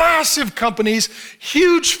land, massive companies,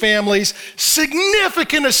 huge families,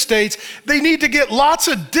 significant estates. They need to get lots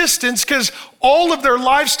of distance because all of their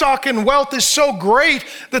livestock and wealth is so great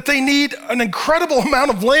that they need an incredible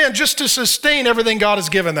amount of land just to sustain everything God has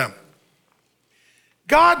given them.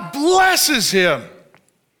 God blesses him,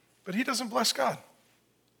 but he doesn't bless God.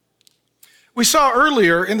 We saw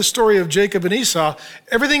earlier in the story of Jacob and Esau,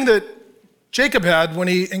 everything that Jacob had when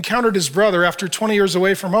he encountered his brother after 20 years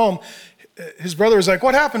away from home. His brother was like,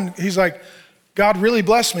 what happened? He's like, God really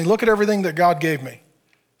blessed me. Look at everything that God gave me.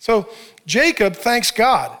 So Jacob thanks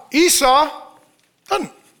God. Esau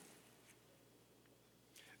doesn't.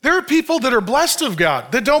 There are people that are blessed of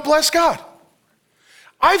God that don't bless God.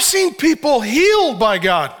 I've seen people healed by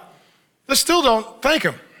God that still don't thank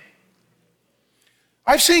him.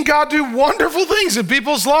 I've seen God do wonderful things in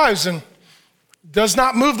people's lives and does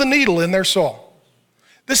not move the needle in their soul.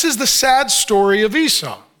 This is the sad story of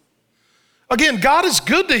Esau. Again, God is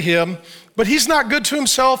good to him, but he's not good to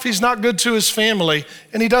himself, he's not good to his family,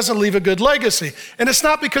 and he doesn't leave a good legacy. And it's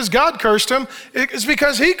not because God cursed him, it's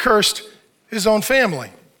because he cursed his own family.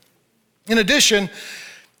 In addition,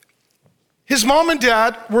 his mom and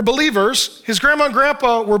dad were believers, his grandma and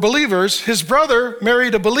grandpa were believers, his brother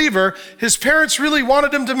married a believer, his parents really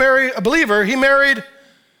wanted him to marry a believer, he married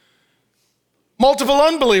multiple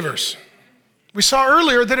unbelievers. We saw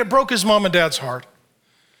earlier that it broke his mom and dad's heart.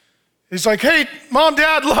 He's like, hey, mom,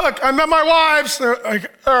 dad, look, I met my wives. They're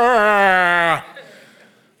like,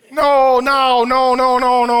 no,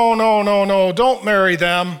 don't marry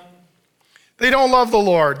them. They don't love the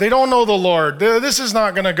Lord. They don't know the Lord. This is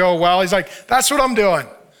not going to go well. He's like, that's what I'm doing.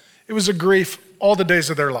 It was a grief all the days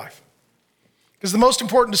of their life. Because the most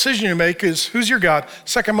important decision you make is who's your God?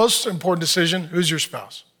 Second most important decision, who's your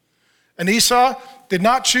spouse? And Esau did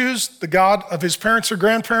not choose the God of his parents or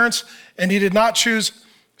grandparents, and he did not choose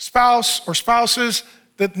spouse or spouses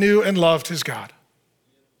that knew and loved his God.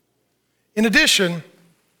 In addition,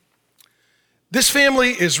 this family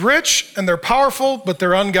is rich and they're powerful, but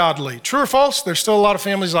they're ungodly. True or false? There's still a lot of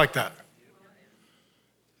families like that.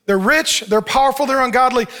 They're rich, they're powerful, they're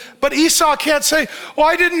ungodly, but Esau can't say, well,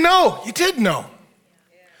 I didn't know. You did know.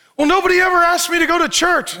 Well, nobody ever asked me to go to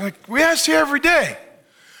church. Like, we asked you every day.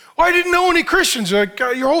 Well, I didn't know any Christians. Like,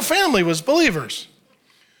 your whole family was believers.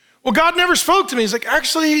 Well, God never spoke to me. He's like,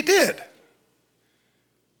 actually, he did.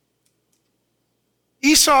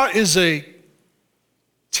 Esau is a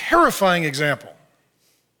terrifying example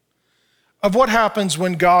of what happens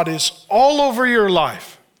when God is all over your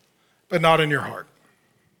life, but not in your heart.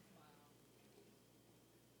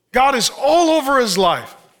 God is all over his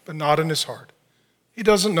life, but not in his heart. He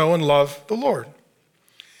doesn't know and love the Lord.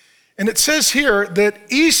 And it says here that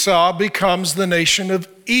Esau becomes the nation of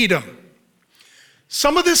Edom.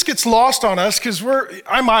 Some of this gets lost on us because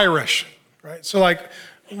I'm Irish, right? So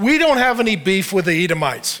we don't have any beef with the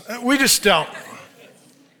Edomites. We just don't.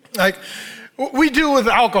 We do with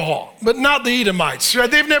alcohol, but not the Edomites. Right?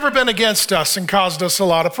 They've never been against us and caused us a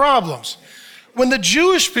lot of problems. When the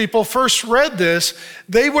Jewish people first read this,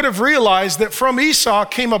 they would have realized that from Esau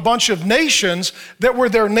came a bunch of nations that were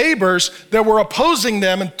their neighbors that were opposing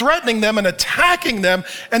them and threatening them and attacking them.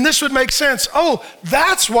 And this would make sense. Oh,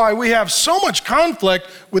 that's why we have so much conflict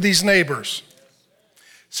with these neighbors.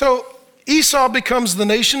 So Esau becomes the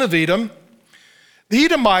nation of Edom. The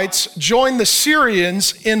Edomites join the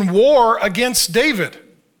Syrians in war against David,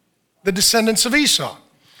 the descendants of Esau.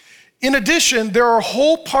 In addition, there are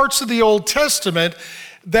whole parts of the Old Testament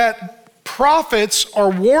that prophets are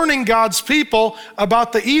warning God's people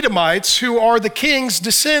about the Edomites, who are the kings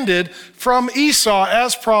descended from Esau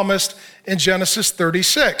as promised in Genesis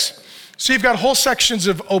 36. So you've got whole sections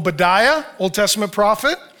of Obadiah, Old Testament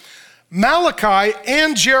prophet, Malachi,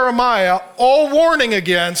 and Jeremiah all warning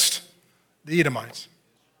against the Edomites.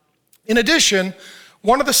 In addition,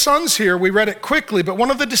 one of the sons here, we read it quickly, but one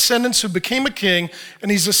of the descendants who became a king, and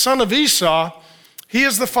he's the son of Esau, he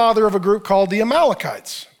is the father of a group called the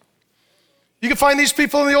Amalekites. You can find these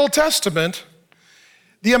people in the Old Testament.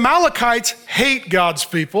 The Amalekites hate God's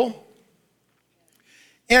people.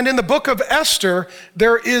 And in the book of Esther,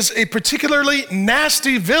 there is a particularly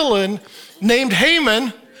nasty villain named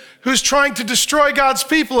Haman who's trying to destroy God's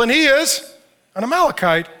people, and he is an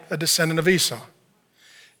Amalekite, a descendant of Esau.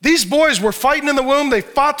 These boys were fighting in the womb. They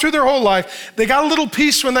fought through their whole life. They got a little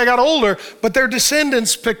peace when they got older, but their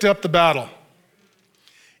descendants picked up the battle.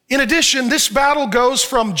 In addition, this battle goes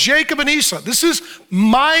from Jacob and Esau. This is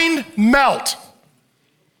mind melt.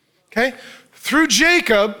 Okay? Through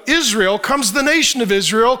Jacob, Israel, comes the nation of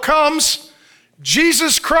Israel, comes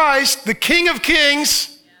Jesus Christ, the King of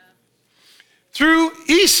Kings. Through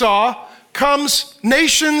Esau comes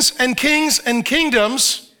nations and kings and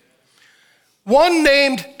kingdoms. One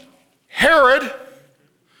named Herod,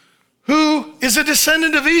 who is a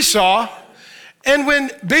descendant of Esau. And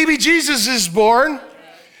when baby Jesus is born,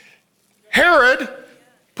 Herod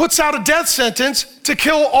puts out a death sentence to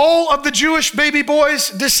kill all of the Jewish baby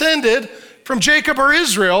boys descended from Jacob or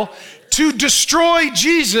Israel, to destroy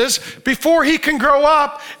Jesus before he can grow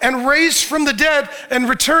up and raise from the dead and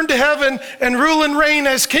return to heaven and rule and reign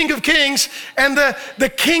as King of Kings. And the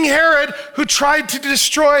King Herod, who tried to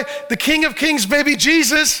destroy the King of Kings, baby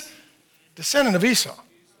Jesus, descendant of Esau.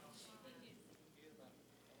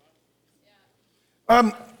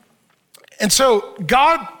 And so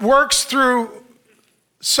God works through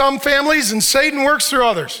some families and Satan works through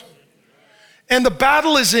others. And the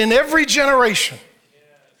battle is in every generation.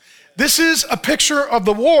 This is a picture of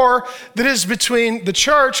the war that is between the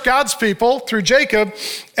church, God's people, through Jacob,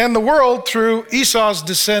 and the world through Esau's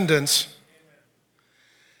descendants.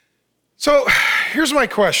 So here's my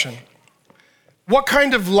question. What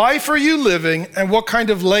kind of life are you living, and what kind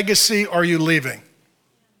of legacy are you leaving?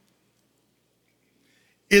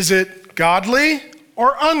 Is it godly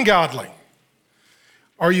or ungodly?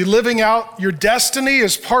 Are you living out your destiny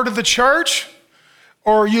as part of the church?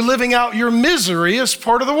 Or are you living out your misery as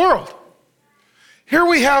part of the world? Here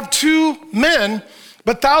we have two men,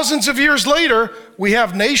 but thousands of years later, we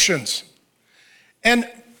have nations. And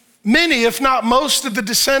many, if not most, of the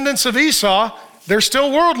descendants of Esau, they're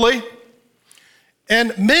still worldly.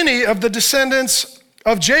 And many of the descendants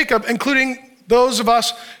of Jacob, including those of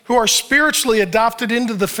us who are spiritually adopted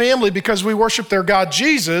into the family because we worship their God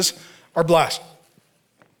Jesus, are blessed.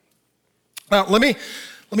 Now, let me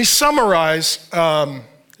summarize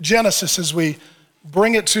Genesis as we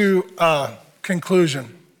bring it to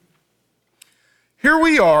conclusion. Here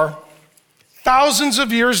we are, thousands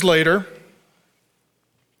of years later,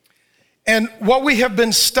 and what we have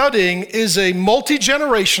been studying is a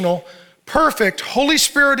multi-generational, perfect, Holy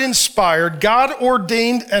Spirit-inspired,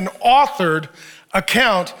 God-ordained and authored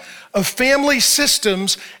account of family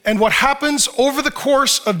systems and what happens over the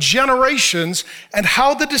course of generations and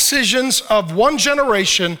how the decisions of one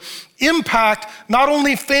generation impact not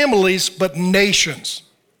only families, but nations.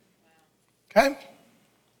 Okay?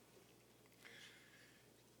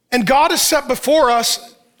 And God has set before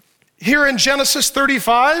us here in Genesis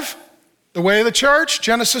 35, the way of the church,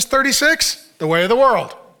 Genesis 36, the way of the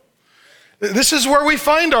world. This is where we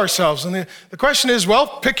find ourselves. And the question is,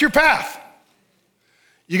 well, pick your path.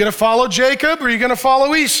 You going to follow Jacob or are you going to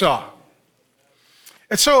follow Esau?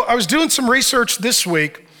 And so I was doing some research this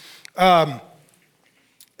week, and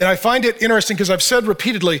I find it interesting because I've said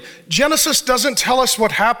repeatedly, Genesis doesn't tell us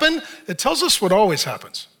what happened, it tells us what always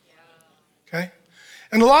happens. Okay?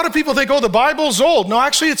 And a lot of people think, oh, the Bible's old. No,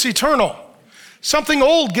 actually it's eternal. Something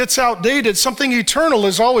old gets outdated, something eternal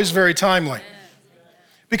is always very timely.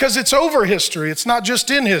 Because it's over history, it's not just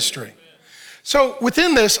in history. So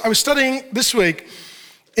within this, I was studying this week,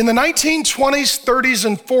 in the 1920s, 30s,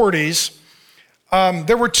 and 40s,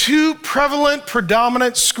 there were two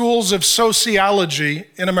predominant schools of sociology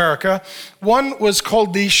in America. One was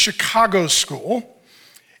called the Chicago School,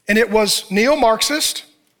 and it was neo-Marxist.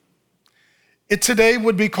 It today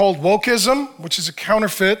would be called wokeism, which is a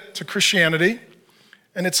counterfeit to Christianity,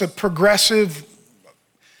 and it's a progressive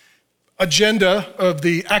agenda of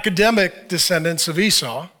the academic descendants of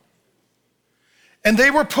Esau. And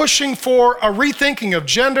they were pushing for a rethinking of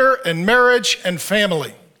gender and marriage and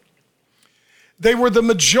family. They were the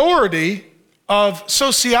majority of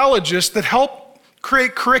sociologists that helped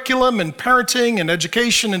create curriculum and parenting and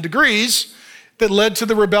education and degrees that led to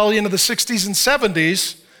the rebellion of the 60s and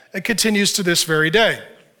 70s and continues to this very day.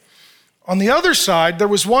 On the other side, there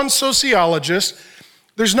was one sociologist.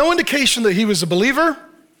 There's no indication that he was a believer,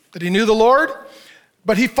 that he knew the Lord,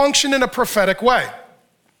 but he functioned in a prophetic way.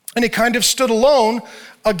 And he kind of stood alone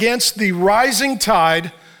against the rising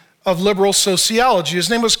tide of liberal sociology. His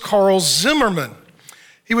name was Carl Zimmerman.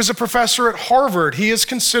 He was a professor at Harvard. He is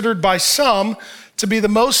considered by some to be the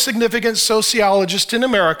most significant sociologist in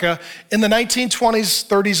America in the 1920s,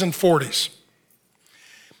 30s, and 40s.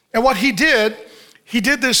 And what he did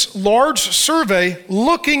this large survey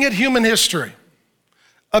looking at human history,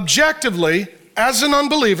 objectively, as an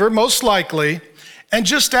unbeliever, most likely, and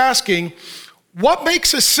just asking, what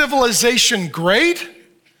makes a civilization great?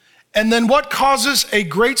 And then what causes a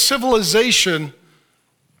great civilization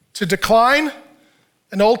to decline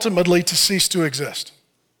and ultimately to cease to exist?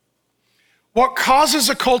 What causes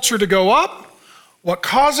a culture to go up? What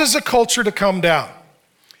causes a culture to come down?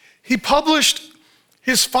 He published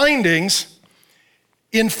his findings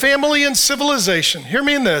in Family and Civilization. Hear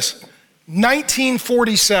me in this,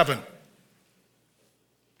 1947.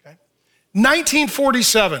 Okay?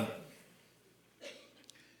 1947.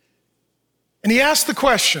 And he asked the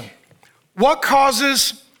question, what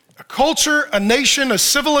causes a culture, a nation, a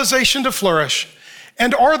civilization to flourish?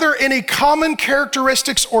 And are there any common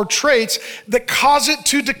characteristics or traits that cause it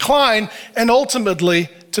to decline and ultimately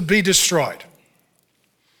to be destroyed?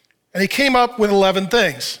 And he came up with 11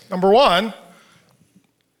 things. Number one,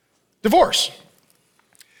 divorce.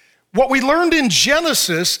 What we learned in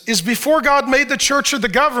Genesis is before God made the church or the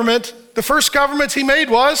government, the first government he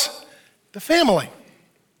made was the family.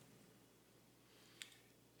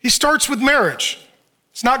 He starts with marriage.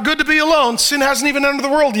 It's not good to be alone. Sin hasn't even entered the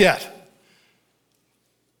world yet.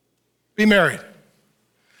 Be married.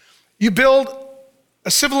 You build a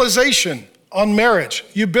civilization on marriage.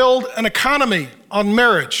 You build an economy on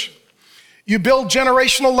marriage. You build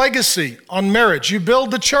generational legacy on marriage. You build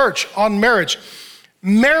the church on marriage.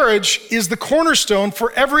 Marriage is the cornerstone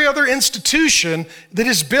for every other institution that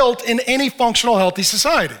is built in any functional, healthy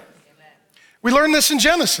society. Amen. We learn this in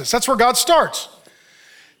Genesis. That's where God starts.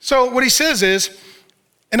 So what he says is,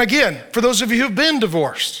 and again, for those of you who've been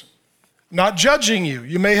divorced, I'm not judging you.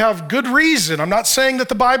 You may have good reason. I'm not saying that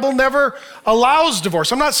the Bible never allows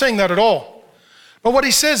divorce. I'm not saying that at all. But what he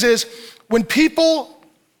says is, when people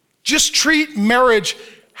just treat marriage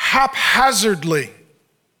haphazardly,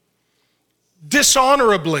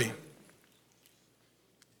 dishonorably,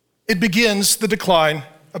 it begins the decline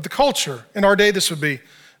of the culture. In our day, this would be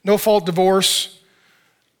no-fault divorce,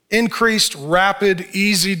 increased, rapid,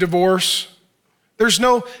 easy divorce. There's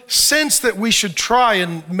no sense that we should try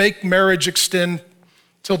and make marriage extend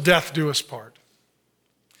till death do us part.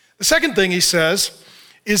 The second thing he says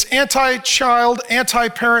is anti-child,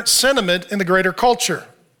 anti-parent sentiment in the greater culture.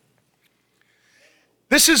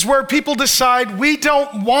 This is where people decide we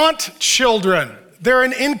don't want children. They're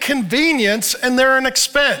an inconvenience and they're an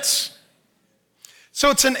expense. So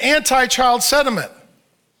it's an anti-child sentiment.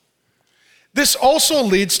 This also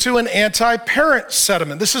leads to an anti-parent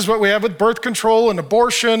sentiment. This is what we have with birth control and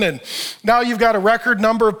abortion, and now you've got a record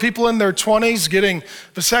number of people in their 20s getting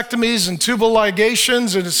vasectomies and tubal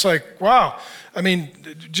ligations, and it's like, wow. I mean,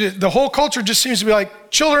 the whole culture just seems to be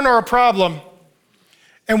like, children are a problem.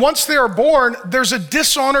 And once they are born, there's a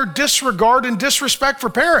dishonor, disregard, and disrespect for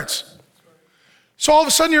parents. So all of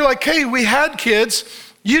a sudden you're like, hey, we had kids,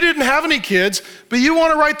 You didn't have any kids, but you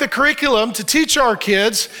want to write the curriculum to teach our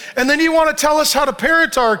kids, and then you want to tell us how to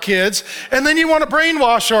parent our kids, and then you want to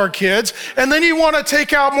brainwash our kids, and then you want to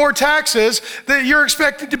take out more taxes that you're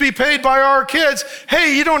expecting to be paid by our kids.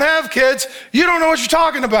 Hey, you don't have kids. You don't know what you're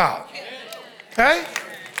talking about. Okay?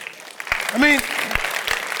 I mean,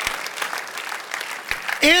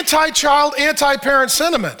 anti-child, anti-parent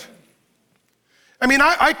sentiment. I mean,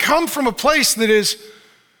 I come from a place that is,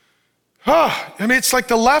 it's like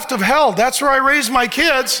the left of hell. That's where I raised my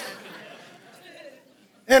kids.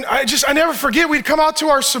 And I never forget, we'd come out to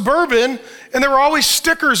our Suburban and there were always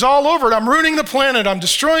stickers all over it. I'm ruining the planet. I'm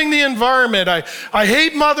destroying the environment. I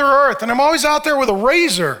hate Mother Earth. And I'm always out there with a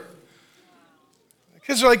razor. The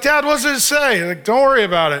kids are like, Dad, what does it say? Like, don't worry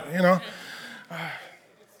about it, you know.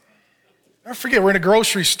 I forget, we're in a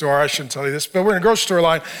grocery store. I shouldn't tell you this, but we're in a grocery store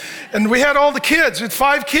line. And we had all the kids, we had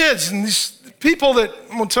 5 kids. And these people that,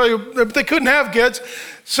 I'll tell you, they couldn't have kids.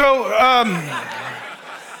 So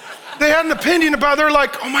they had an opinion about it. They're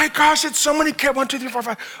like, oh my gosh, it's so many kids. 1, 2, 3, 4,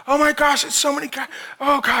 5. Oh my gosh, it's so many kids.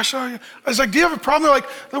 Oh gosh. Oh, yeah. I was like, do you have a problem? They're like,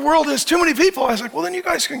 the world has too many people. I was like, well, then you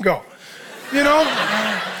guys can go. You know?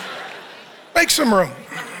 Make some room.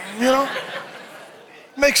 You know?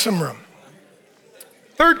 Make some room.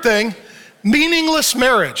 Third thing, meaningless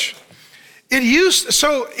marriage.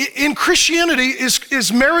 So in Christianity,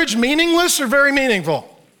 is marriage meaningless or very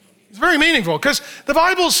meaningful? It's very meaningful because the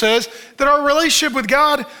Bible says that our relationship with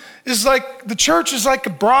God is like, the church is like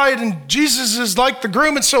a bride and Jesus is like the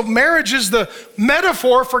groom. And so marriage is the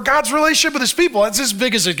metaphor for God's relationship with his people. It's as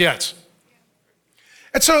big as it gets.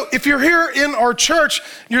 And so if you're here in our church,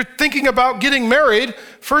 you're thinking about getting married,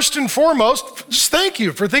 first and foremost, just thank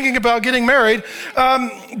you for thinking about getting married.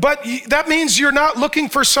 But that means you're not looking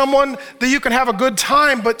for someone that you can have a good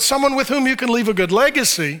time, but someone with whom you can leave a good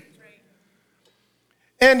legacy.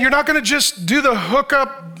 And you're not going to just do the hook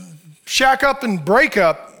up, shack up, and break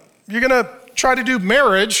up. You're going to try to do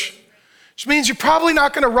marriage, which means you're probably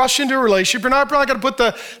not going to rush into a relationship. You're not probably going to put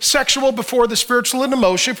the sexual before the spiritual and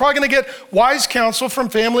emotional. You're probably going to get wise counsel from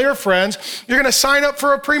family or friends. You're going to sign up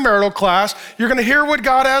for a premarital class. You're going to hear what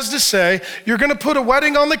God has to say. You're going to put a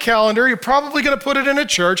wedding on the calendar. You're probably going to put it in a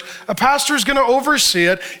church. A pastor is going to oversee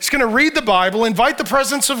it. He's going to read the Bible, invite the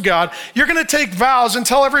presence of God. You're going to take vows and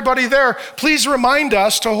tell everybody there, please remind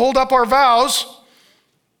us to hold up our vows.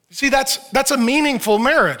 See, that's a meaningful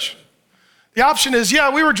marriage. The option is,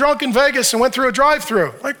 yeah, we were drunk in Vegas and went through a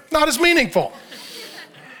drive-through. Like, not as meaningful.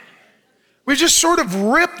 We just sort of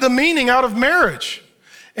ripped the meaning out of marriage.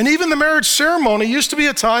 And even the marriage ceremony used to be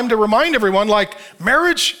a time to remind everyone, like,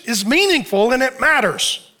 marriage is meaningful and it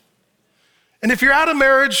matters. And if you're at a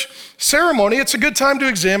marriage ceremony, it's a good time to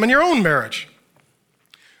examine your own marriage.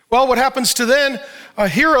 Well, what happens to then?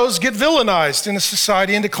 Heroes get villainized in a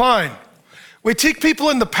society in decline. We take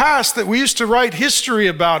people in the past that we used to write history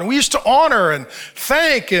about and we used to honor and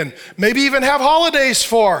thank and maybe even have holidays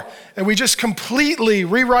for, and we just completely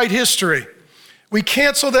rewrite history. We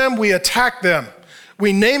cancel them, we attack them,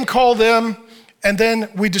 we name call them, and then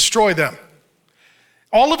we destroy them.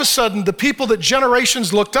 All of a sudden, the people that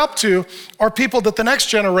generations looked up to are people that the next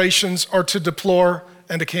generations are to deplore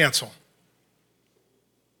and to cancel.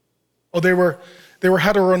 Oh, they were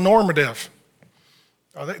heteronormative.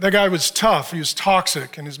 Oh, that guy was tough. He was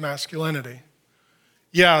toxic in his masculinity.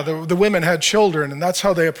 Yeah, the women had children, and that's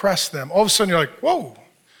how they oppressed them. All of a sudden, you're like, whoa,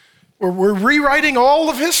 we're rewriting all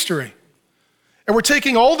of history. And we're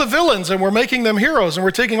taking all the villains, and we're making them heroes, and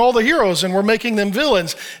we're taking all the heroes, and we're making them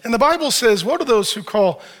villains. And the Bible says, what are those who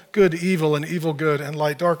call good evil, and evil good, and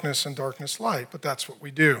light darkness, and darkness light? But that's what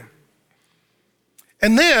we do.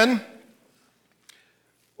 And then,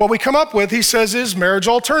 what we come up with, he says, is marriage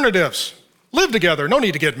alternatives. Live together, no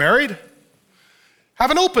need to get married.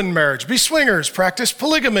 Have an open marriage, be swingers, practice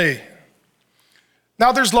polygamy.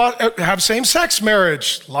 Now have same-sex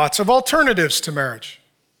marriage, lots of alternatives to marriage.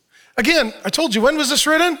 Again, I told you, when was this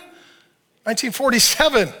written?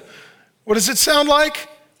 1947. What does it sound like?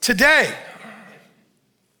 Today.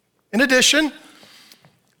 In addition,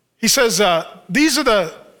 he says, these are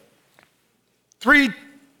the three,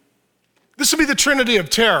 this will be the trinity of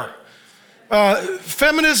terror.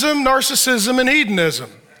 Feminism, narcissism, and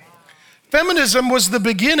hedonism. Feminism was the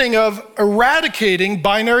beginning of eradicating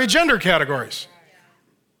binary gender categories.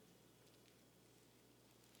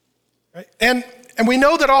 Right? And we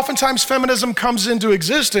know that oftentimes feminism comes into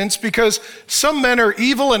existence because some men are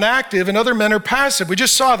evil and active and other men are passive. We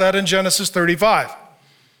just saw that in Genesis 35.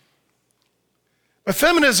 But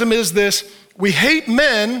feminism is this: we hate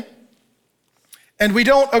men And we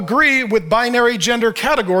don't agree with binary gender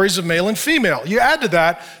categories of male and female. You add to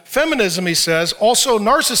that feminism, he says, also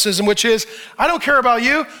narcissism, which is, I don't care about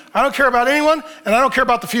you, I don't care about anyone, and I don't care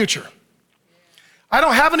about the future. I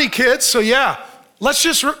don't have any kids, so yeah, let's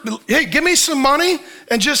just, hey, give me some money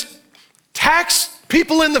and just tax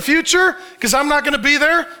people in the future because I'm not going to be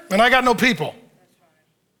there and I got no people.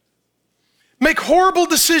 Make horrible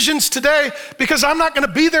decisions today because I'm not going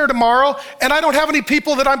to be there tomorrow and I don't have any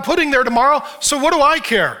people that I'm putting there tomorrow, so what do I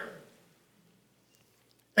care?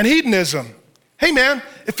 And hedonism. Hey man,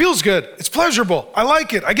 it feels good. It's pleasurable. I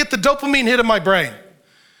like it. I get the dopamine hit in my brain.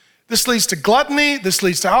 This leads to gluttony. This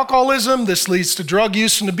leads to alcoholism. This leads to drug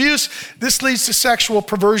use and abuse. This leads to sexual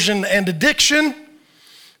perversion and addiction.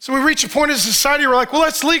 So we reach a point in society where we're like, well,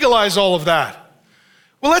 let's legalize all of that.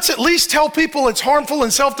 Well, let's at least tell people it's harmful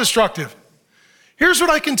and self-destructive. Here's what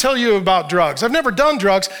I can tell you about drugs. I've never done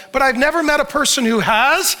drugs, but I've never met a person who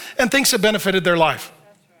has and thinks it benefited their life.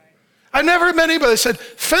 I've never met anybody that said,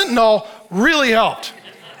 fentanyl really helped.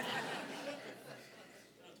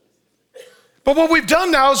 But what we've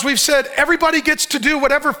done now is we've said everybody gets to do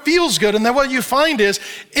whatever feels good, and then what you find is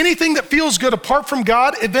anything that feels good apart from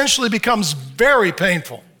God eventually becomes very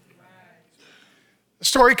painful. The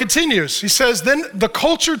story continues. He says, then the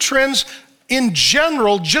culture trends in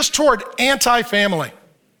general just toward anti-family.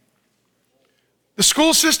 The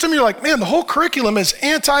school system, you're like, man, the whole curriculum is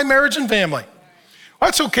anti-marriage and family. Well,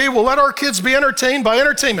 that's okay, we'll let our kids be entertained by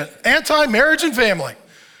entertainment. Anti-marriage and family.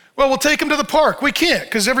 Well, we'll take them to the park. We can't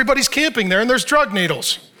because everybody's camping there and there's drug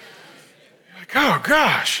needles. You're like, oh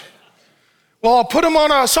gosh. Well, I'll put them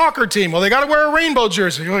on a soccer team. Well, they got to wear a rainbow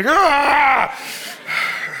jersey. You're like, ah.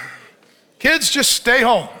 Kids, just stay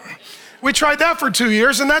home. We tried that for 2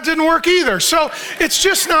 years and that didn't work either. So it's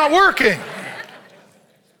just not working.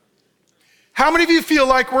 How many of you feel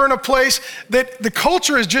like we're in a place that the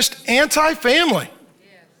culture is just anti-family?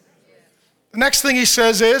 The next thing he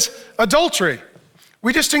says is adultery.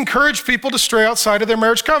 We just encourage people to stray outside of their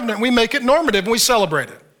marriage covenant. We make it normative and we celebrate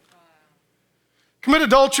it. Commit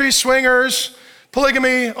adultery, swingers,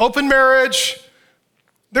 polygamy, open marriage.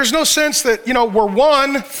 There's no sense that, we're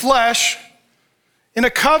one flesh in a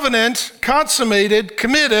covenant, consummated,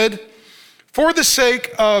 committed, for the sake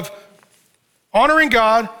of honoring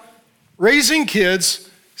God, raising kids,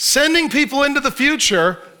 sending people into the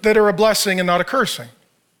future that are a blessing and not a cursing.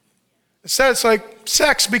 Instead, it's like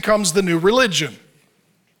sex becomes the new religion.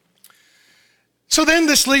 So then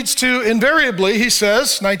this leads to, invariably, he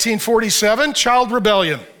says, 1947, child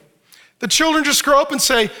rebellion. The children just grow up and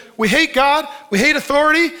say, we hate God, we hate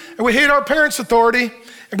authority, and we hate our parents' authority,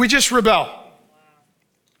 and we just rebel.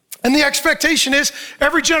 And the expectation is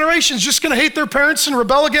every generation is just going to hate their parents and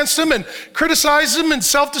rebel against them and criticize them and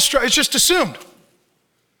self-destruct. It's just assumed.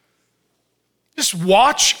 Just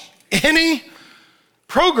watch any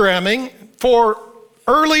programming for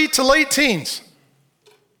early to late teens.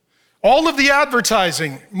 All of the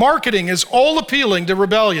advertising, marketing is all appealing to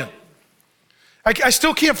rebellion. I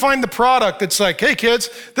still can't find the product that's like, hey kids,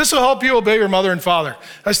 this will help you obey your mother and father.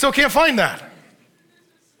 I still can't find that.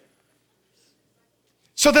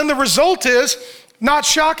 So then the result is, not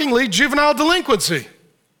shockingly, juvenile delinquency.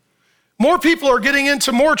 More people are getting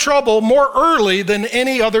into more trouble more early than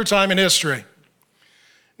any other time in history.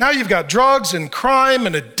 Now you've got drugs and crime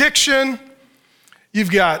and addiction.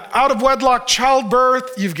 You've got out-of-wedlock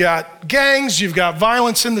childbirth. You've got gangs. You've got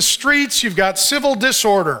violence in the streets. You've got civil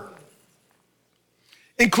disorder.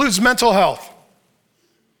 Includes mental health.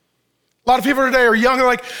 A lot of people today are young and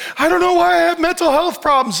like, I don't know why I have mental health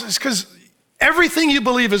problems. It's because everything you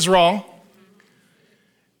believe is wrong,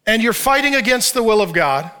 and you're fighting against the will of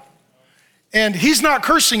God, and he's not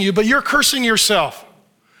cursing you, but you're cursing yourself.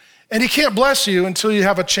 And he can't bless you until you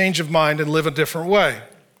have a change of mind and live a different way.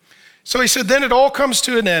 So he said, then it all comes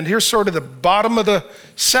to an end. Here's sort of the bottom of the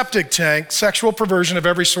septic tank. Sexual perversion of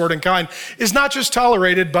every sort and kind is not just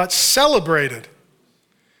tolerated, but celebrated.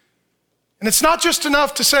 And it's not just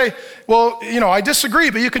enough to say, well, I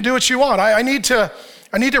disagree, but you can do what you want. I need to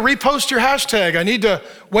repost your hashtag. I need to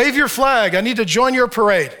wave your flag. I need to join your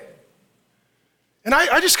parade. And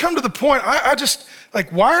I just come to the point, I just,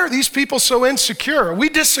 why are these people so insecure? We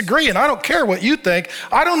disagree, and I don't care what you think.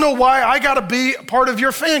 I don't know why I got to be part of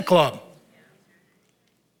your fan club.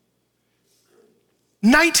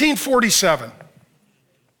 1947,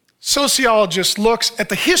 sociologist looks at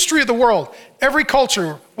the history of the world, every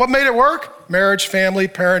culture. What made it work? Marriage, family,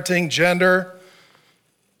 parenting, gender.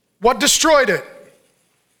 What destroyed it?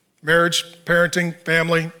 Marriage, parenting,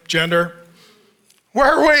 family, gender. Where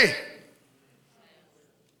are we?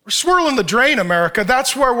 We're swirling the drain, America.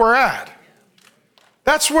 That's where we're at.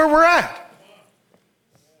 That's where we're at.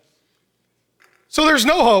 So there's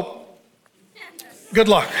no hope. Good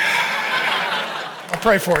luck. I'll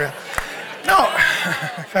pray for you. No,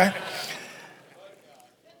 okay.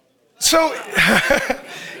 So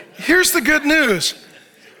here's the good news.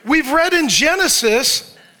 We've read in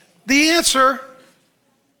Genesis the answer,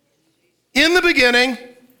 in the beginning,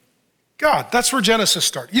 God. That's where Genesis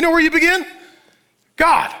starts. You know where you begin?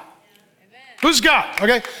 God. Amen. Who's God?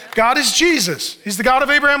 Okay. God is Jesus. He's the God of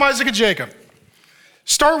Abraham, Isaac, and Jacob.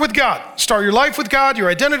 Start with God. Start your life with God, your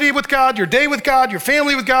identity with God, your day with God, your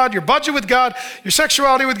family with God, your budget with God, your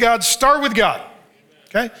sexuality with God. Start with God.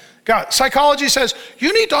 Okay? God. Psychology says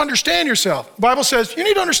you need to understand yourself. The Bible says you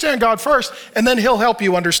need to understand God first, and then he'll help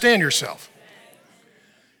you understand yourself.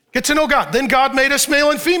 Get to know God. Then God made us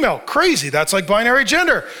male and female. Crazy. That's like binary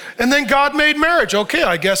gender. And then God made marriage. Okay,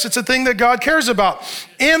 I guess it's a thing that God cares about.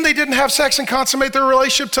 And they didn't have sex and consummate their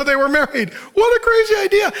relationship till they were married. What a crazy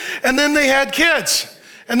idea. And then they had kids.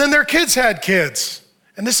 And then their kids had kids.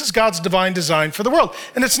 And this is God's divine design for the world.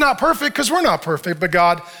 And it's not perfect because we're not perfect, but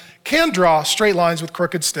God can draw straight lines with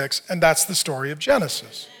crooked sticks. And that's the story of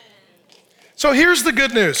Genesis. So here's the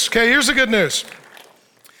good news. Okay, here's the good news.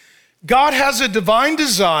 God has a divine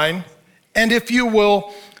design, and if you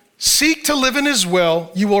will seek to live in his will,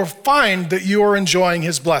 you will find that you are enjoying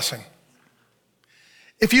his blessing.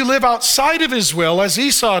 If you live outside of his will, as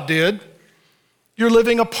Esau did, you're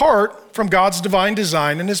living apart from God's divine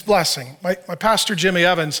design and his blessing. My pastor, Jimmy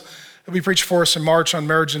Evans, who we preached for us in March on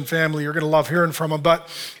marriage and family, you're going to love hearing from him, but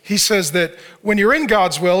he says that when you're in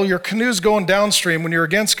God's will, your canoe's going downstream. When you're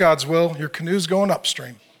against God's will, your canoe's going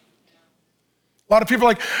upstream. A lot of people are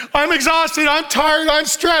like, I'm exhausted, I'm tired, I'm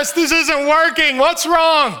stressed, this isn't working, what's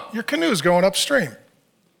wrong? Your canoe's going upstream.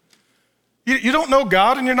 You don't know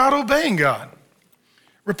God and you're not obeying God.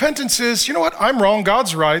 Repentance is, you know what, I'm wrong,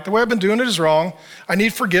 God's right, the way I've been doing it is wrong. I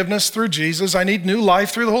need forgiveness through Jesus, I need new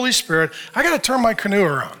life through the Holy Spirit. I gotta turn my canoe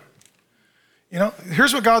around. You know,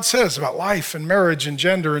 here's what God says about life and marriage and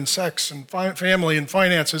gender and sex and family and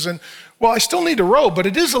finances. And well, I still need to row, but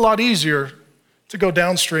it is a lot easier to go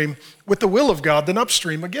downstream with the will of God than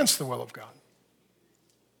upstream against the will of God.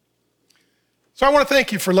 So I want to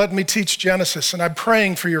thank you for letting me teach Genesis, and I'm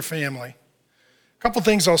praying for your family. A couple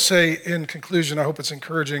things I'll say in conclusion. I hope it's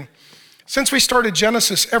encouraging. Since we started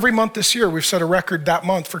Genesis, every month this year, we've set a record that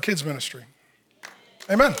month for kids ministry.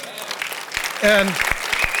 Amen. And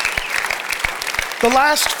the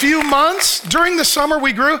last few months, during the summer,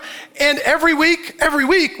 we grew, and every week,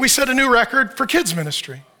 we set a new record for kids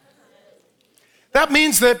ministry. That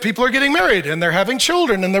means that people are getting married and they're having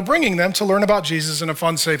children and they're bringing them to learn about Jesus in a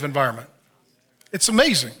fun, safe environment. It's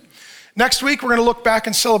amazing. Next week, we're going to look back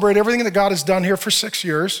and celebrate everything that God has done here for 6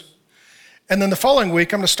 years. And then the following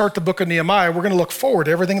week, I'm going to start the book of Nehemiah. We're going to look forward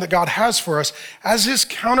to everything that God has for us as his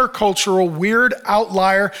countercultural, weird,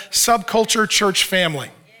 outlier, subculture church family.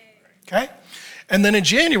 Okay? And then in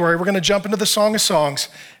January, we're going to jump into the Song of Songs,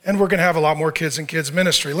 and we're going to have a lot more kids in kids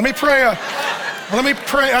ministry. Let me pray.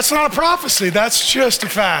 That's not a prophecy. That's just a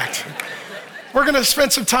fact. We're going to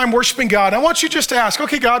spend some time worshiping God. I want you just to ask,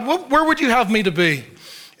 okay, God, where would you have me to be?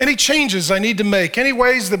 Any changes I need to make? Any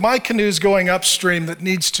ways that my canoe's going upstream that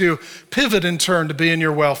needs to pivot and turn to be in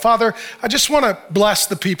your will? Father, I just want to bless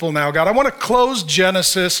the people now, God. I want to close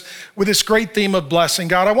Genesis with this great theme of blessing.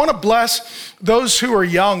 God, I want to bless those who are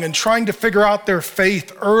young and trying to figure out their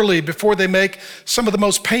faith early before they make some of the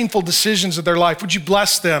most painful decisions of their life. Would you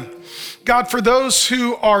bless them? God, for those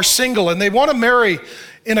who are single and they want to marry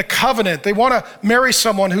in a covenant, they want to marry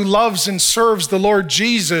someone who loves and serves the Lord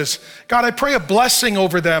Jesus. God, I pray a blessing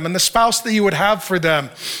over them and the spouse that you would have for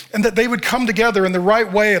them, and that they would come together in the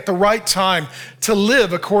right way at the right time to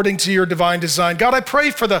live according to your divine design. God, I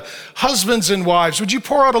pray for the husbands and wives. Would you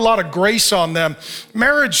pour out a lot of grace on them?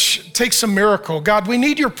 Marriage takes a miracle. God, we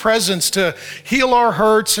need your presence to heal our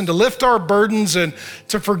hurts and to lift our burdens and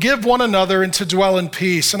to forgive one another and to dwell in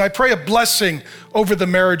peace. And I pray a blessing over the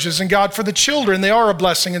marriages. And God, for the children, they are a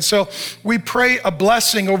blessing. And so we pray a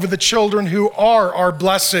blessing over the children who are our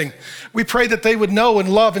blessing. We pray that they would know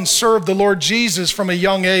and love and serve the Lord Jesus from a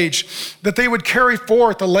young age, that they would carry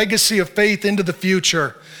forth a legacy of faith into the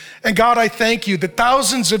future. And God, I thank you that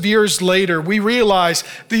thousands of years later, we realize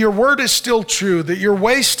that your word is still true, that your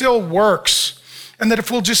way still works, and that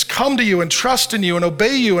if we'll just come to you and trust in you and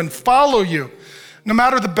obey you and follow you, no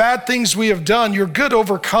matter the bad things we have done, your good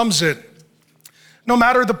overcomes it. No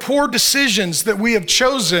matter the poor decisions that we have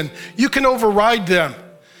chosen, you can override them.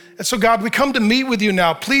 And so God, we come to meet with you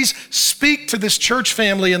now. Please speak to this church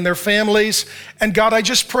family and their families. And God, I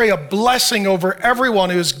just pray a blessing over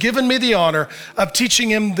everyone who has given me the honor of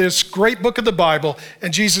teaching him this great book of the Bible.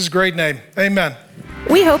 In Jesus' great name, amen.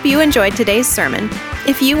 We hope you enjoyed today's sermon.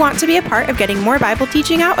 If you want to be a part of getting more Bible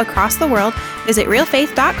teaching out across the world, visit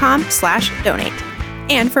realfaith.com/donate.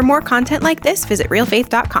 And for more content like this, visit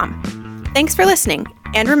realfaith.com. Thanks for listening.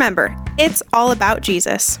 And remember, it's all about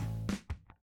Jesus.